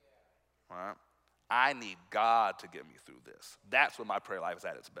 right? I need God to get me through this. That's when my prayer life is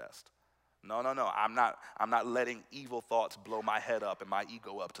at its best. No, I'm not letting evil thoughts blow my head up and my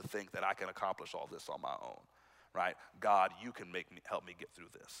ego up to think that I can accomplish all this on my own, right? God, you can help me get through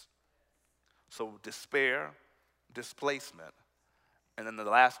this. So despair, displacement, and then the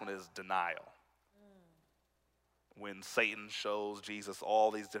last one is denial. When Satan shows Jesus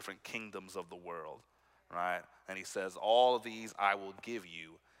all these different kingdoms of the world, right? And he says, all of these I will give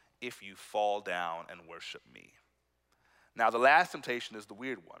you if you fall down and worship me. Now the last temptation is the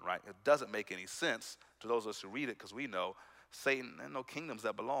weird one, right? It doesn't make any sense to those of us who read it because we know Satan, there are no kingdoms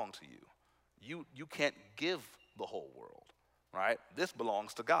that belong to you. You can't give the whole world, right? This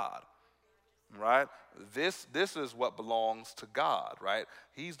belongs to God. Right? This is what belongs to God, right?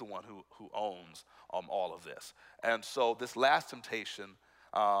 He's the one who owns all of this. And so this last temptation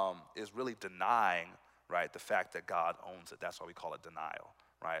is really denying, right, the fact that God owns it. That's why we call it denial,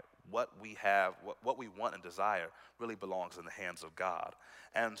 right? What we have, what we want and desire really belongs in the hands of God.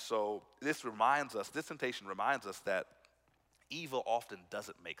 And so this temptation reminds us that evil often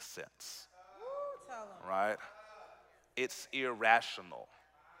doesn't make sense, right? It's irrational,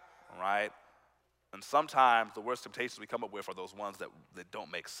 right? And sometimes the worst temptations we come up with are those ones that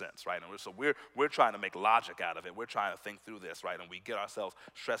don't make sense, right? And so we're trying to make logic out of it. We're trying to think through this, right? And we get ourselves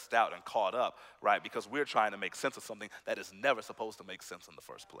stressed out and caught up, right? Because we're trying to make sense of something that is never supposed to make sense in the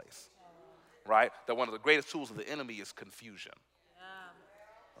first place, right? That one of the greatest tools of the enemy is confusion,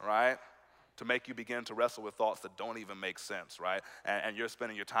 right? To make you begin to wrestle with thoughts that don't even make sense, right? And you're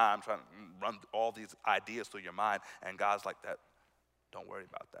spending your time trying to run all these ideas through your mind, and God's like, that. Don't worry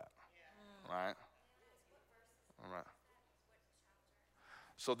about that, right? All right.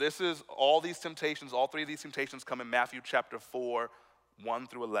 So this is all these temptations, all three of these temptations come in Matthew chapter 4, 1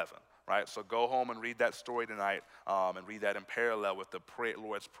 through 11, right? So go home and read that story tonight and read that in parallel with the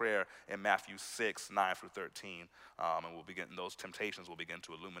Lord's Prayer in Matthew 6, 9 through 13. And those temptations will begin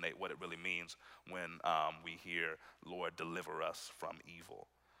to illuminate what it really means when we hear, Lord, deliver us from evil.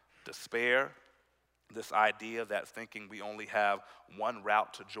 Despair, this idea that thinking we only have one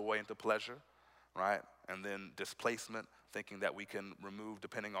route to joy and to pleasure, right? And then displacement, thinking that we can remove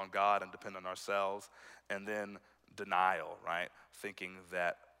depending on God and depend on ourselves. And then denial, right? Thinking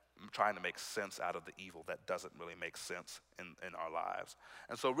that trying to make sense out of the evil that doesn't really make sense in our lives.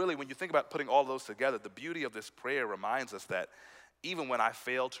 And so really, when you think about putting all those together, the beauty of this prayer reminds us that even when I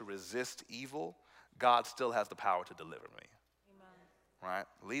fail to resist evil, God still has the power to deliver me. Amen. Right?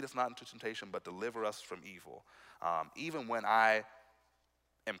 Lead us not into temptation, but deliver us from evil. Even when I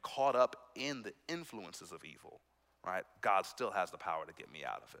am caught up in the influences of evil, right, God still has the power to get me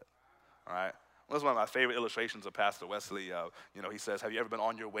out of it. All right? Well, that's one of my favorite illustrations of Pastor Wesley. He says, have you ever been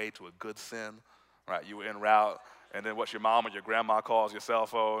on your way to a good sin? Right, you were en route, and then what your mom or your grandma calls your cell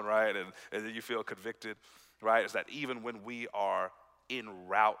phone, right, and then you feel convicted, right? Is that even when we are en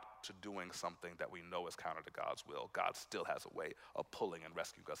route to doing something that we know is counter to God's will, God still has a way of pulling and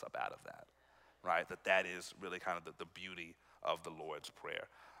rescuing us up out of that, right? That is really kind of the beauty of the Lord's Prayer.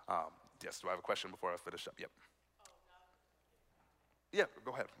 Yes, do I have a question before I finish up? Yep. Yeah,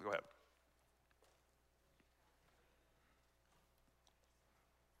 go ahead.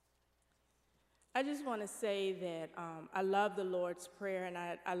 I just want to say that I love the Lord's Prayer, and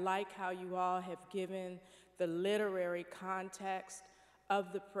I like how you all have given the literary context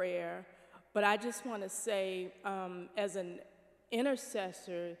of the prayer. But I just want to say, as an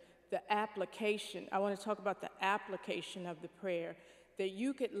intercessor, the application, I want to talk about the application of the prayer, that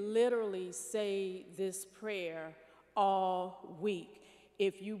you could literally say this prayer all week.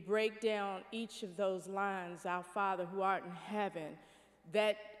 If you break down each of those lines, our Father who art in heaven,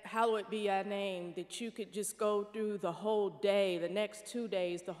 that hallowed be thy name, that you could just go through the whole day, the next 2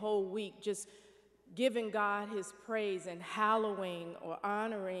 days, the whole week, just giving God his praise and hallowing or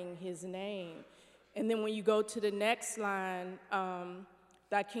honoring his name. And then when you go to the next line,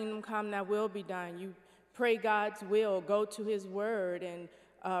 thy kingdom come, thy will be done, you pray God's will, go to his word and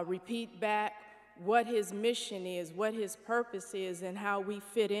repeat back what his mission is, what his purpose is, and how we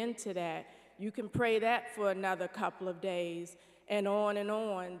fit into that. You can pray that for another couple of days, and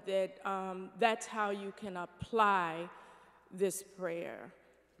on, that's how you can apply this prayer.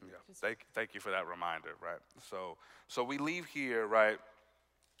 Yeah, thank you for that reminder, right? So we leave here, right,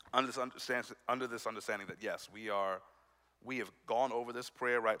 under this understanding that, yes, we have gone over this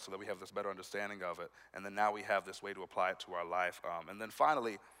prayer, right, so that we have this better understanding of it, and then now we have this way to apply it to our life. And then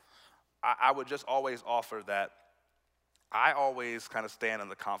finally, I would just always offer that I always kind of stand in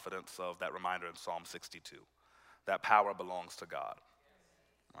the confidence of that reminder in Psalm 62. That power belongs to God,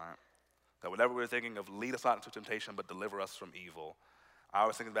 right? That whenever we're thinking of lead us not into temptation, but deliver us from evil, I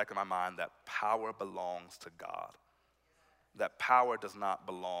was thinking back in my mind that power belongs to God. That power does not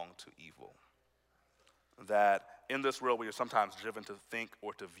belong to evil. That in this world we are sometimes driven to think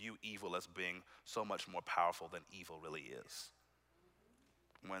or to view evil as being so much more powerful than evil really is.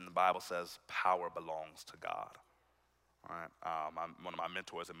 When the Bible says power belongs to God, right? One of my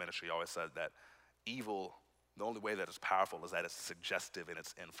mentors in ministry always said that evil, the only way that it's powerful is that it's suggestive in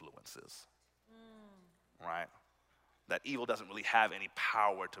its influences, right? That evil doesn't really have any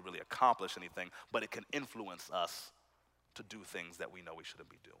power to really accomplish anything, but it can influence us to do things that we know we shouldn't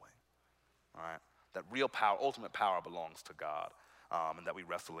be doing, all right? That real power, ultimate power belongs to God, and that we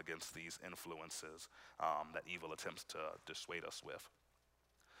wrestle against these influences that evil attempts to dissuade us with.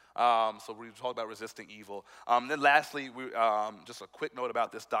 So we talked about resisting evil. Then lastly, just a quick note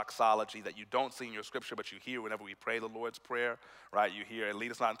about this doxology that you don't see in your scripture, but you hear whenever we pray the Lord's Prayer, right? You hear,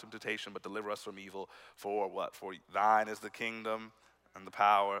 lead us not into temptation, but deliver us from evil. For what? For thine is the kingdom and the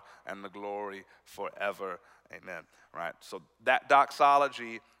power and the glory forever. Amen, right? So that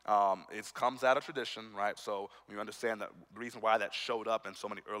doxology comes out of tradition, right? So when you understand that the reason why that showed up in so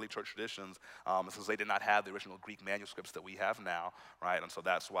many early church traditions is because they did not have the original Greek manuscripts that we have now, right? And so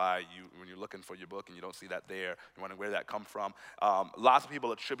that's why when you're looking for your book and you don't see that there, you're wondering where that come from. Lots of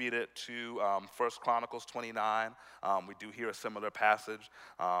people attribute it to 1 Chronicles 29. We do hear a similar passage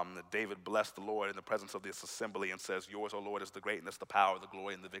that David blessed the Lord in the presence of this assembly and says, yours, O Lord, is the greatness, the power, the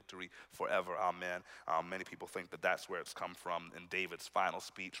glory, and the victory forever. Amen. Many people think that that's where it's come from in David's final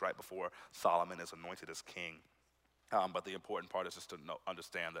speech right before Solomon is anointed as king. But the important part is just to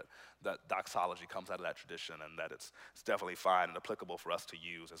understand that doxology comes out of that tradition and that it's definitely fine and applicable for us to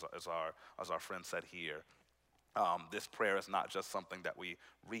use, as our friend said here. This prayer is not just something that we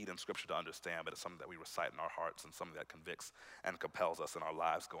read in Scripture to understand, but it's something that we recite in our hearts and something that convicts and compels us in our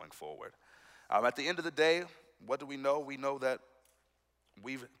lives going forward. At the end of the day, what do we know? We know that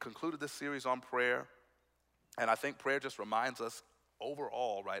we've concluded this series on prayer, and I think prayer just reminds us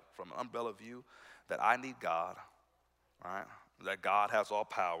overall, right, from an umbrella view, that I need God, right? That God has all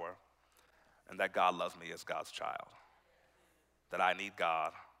power, and that God loves me as God's child. That I need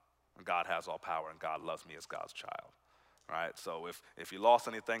God, and God has all power, and God loves me as God's child, right? So if you lost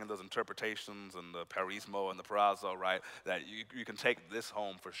anything in those interpretations and the parismo and the parazo, right, that you can take this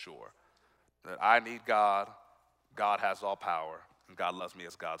home for sure. That I need God, God has all power, and God loves me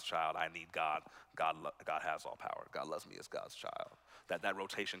as God's child. I need God, God has all power. God loves me as God's child. That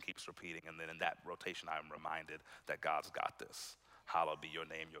rotation keeps repeating, and then in that rotation I'm reminded that God's got this. Hallowed be your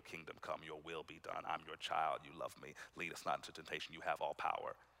name, your kingdom come, your will be done. I'm your child, you love me. Lead us not into temptation, you have all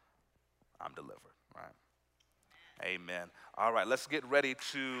power. I'm delivered, right? Amen. All right, let's get ready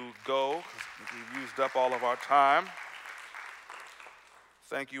to go. We've used up all of our time.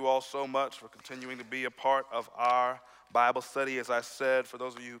 Thank you all so much for continuing to be a part of our Bible study. As I said, for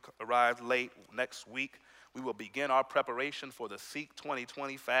those of you who arrived late, next week we will begin our preparation for the Seek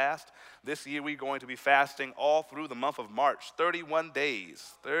 2020 fast. This year we're going to be fasting all through the month of March, 31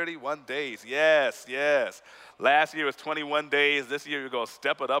 days. 31 days, yes, yes. Last year was 21 days. This year you're going to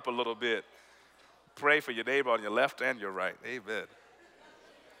step it up a little bit. Pray for your neighbor on your left and your right. Amen.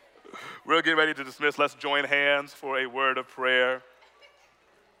 We'll get ready to dismiss. Let's join hands for a word of prayer.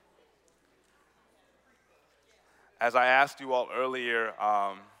 As I asked you all earlier,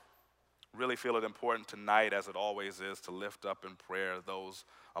 really feel it important tonight, as it always is, to lift up in prayer those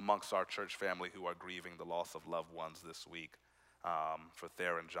amongst our church family who are grieving the loss of loved ones this week. For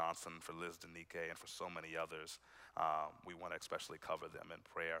Theron Johnson, for Liz Denike, and for so many others. We want to especially cover them in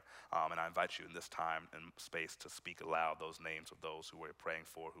prayer. And I invite you in this time and space to speak aloud those names of those who we're praying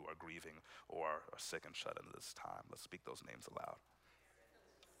for, who are grieving or are sick and shut in this time. Let's speak those names aloud.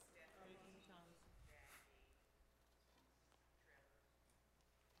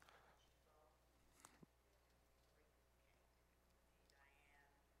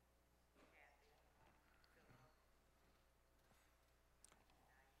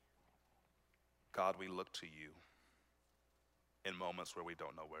 God, we look to you in moments where we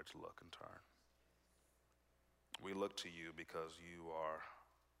don't know where to look and turn. We look to you because you are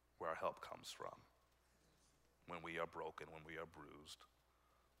where our help comes from. When we are broken, when we are bruised,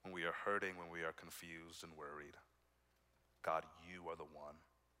 when we are hurting, when we are confused and worried, God, you are the one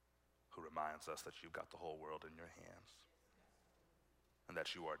who reminds us that you've got the whole world in your hands and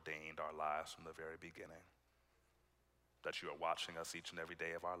that you ordained our lives from the very beginning. That you are watching us each and every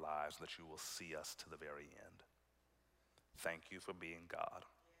day of our lives, and that you will see us to the very end. Thank you for being God.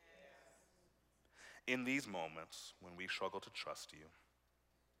 In these moments when we struggle to trust you,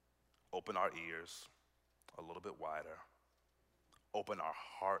 open our ears a little bit wider. Open our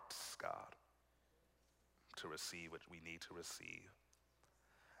hearts, God, to receive what we need to receive.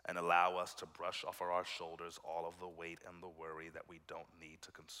 And allow us to brush off of our shoulders all of the weight and the worry that we don't need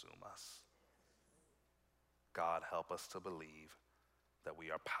to consume us. God, help us to believe that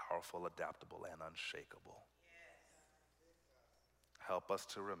we are powerful, adaptable, and unshakable. Help us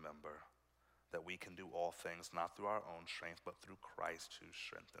to remember that we can do all things not through our own strength, but through Christ who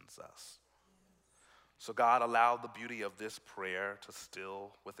strengthens us. So God, allow the beauty of this prayer to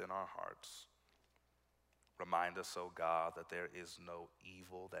still within our hearts. Remind us, oh God, that there is no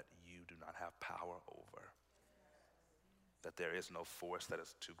evil that you do not have power over. That there is no force that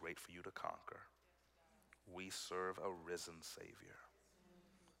is too great for you to conquer. We serve a risen Savior.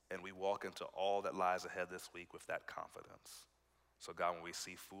 And we walk into all that lies ahead this week with that confidence. So God, when we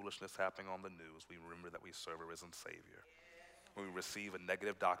see foolishness happening on the news, we remember that we serve a risen Savior. When we receive a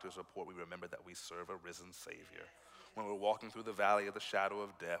negative doctor's report, we remember that we serve a risen Savior. When we're walking through the valley of the shadow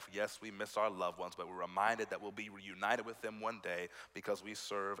of death, yes, we miss our loved ones, but we're reminded that we'll be reunited with them one day because we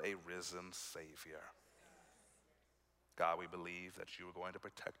serve a risen Savior. God, we believe that you are going to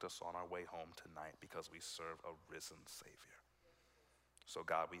protect us on our way home tonight because we serve a risen Savior. So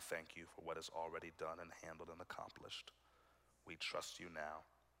God, we thank you for what is already done and handled and accomplished. We trust you now.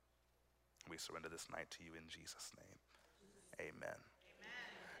 We surrender this night to you in Jesus' name. Amen.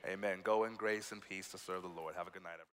 Amen. Go in grace and peace to serve the Lord. Have a good night, everyone.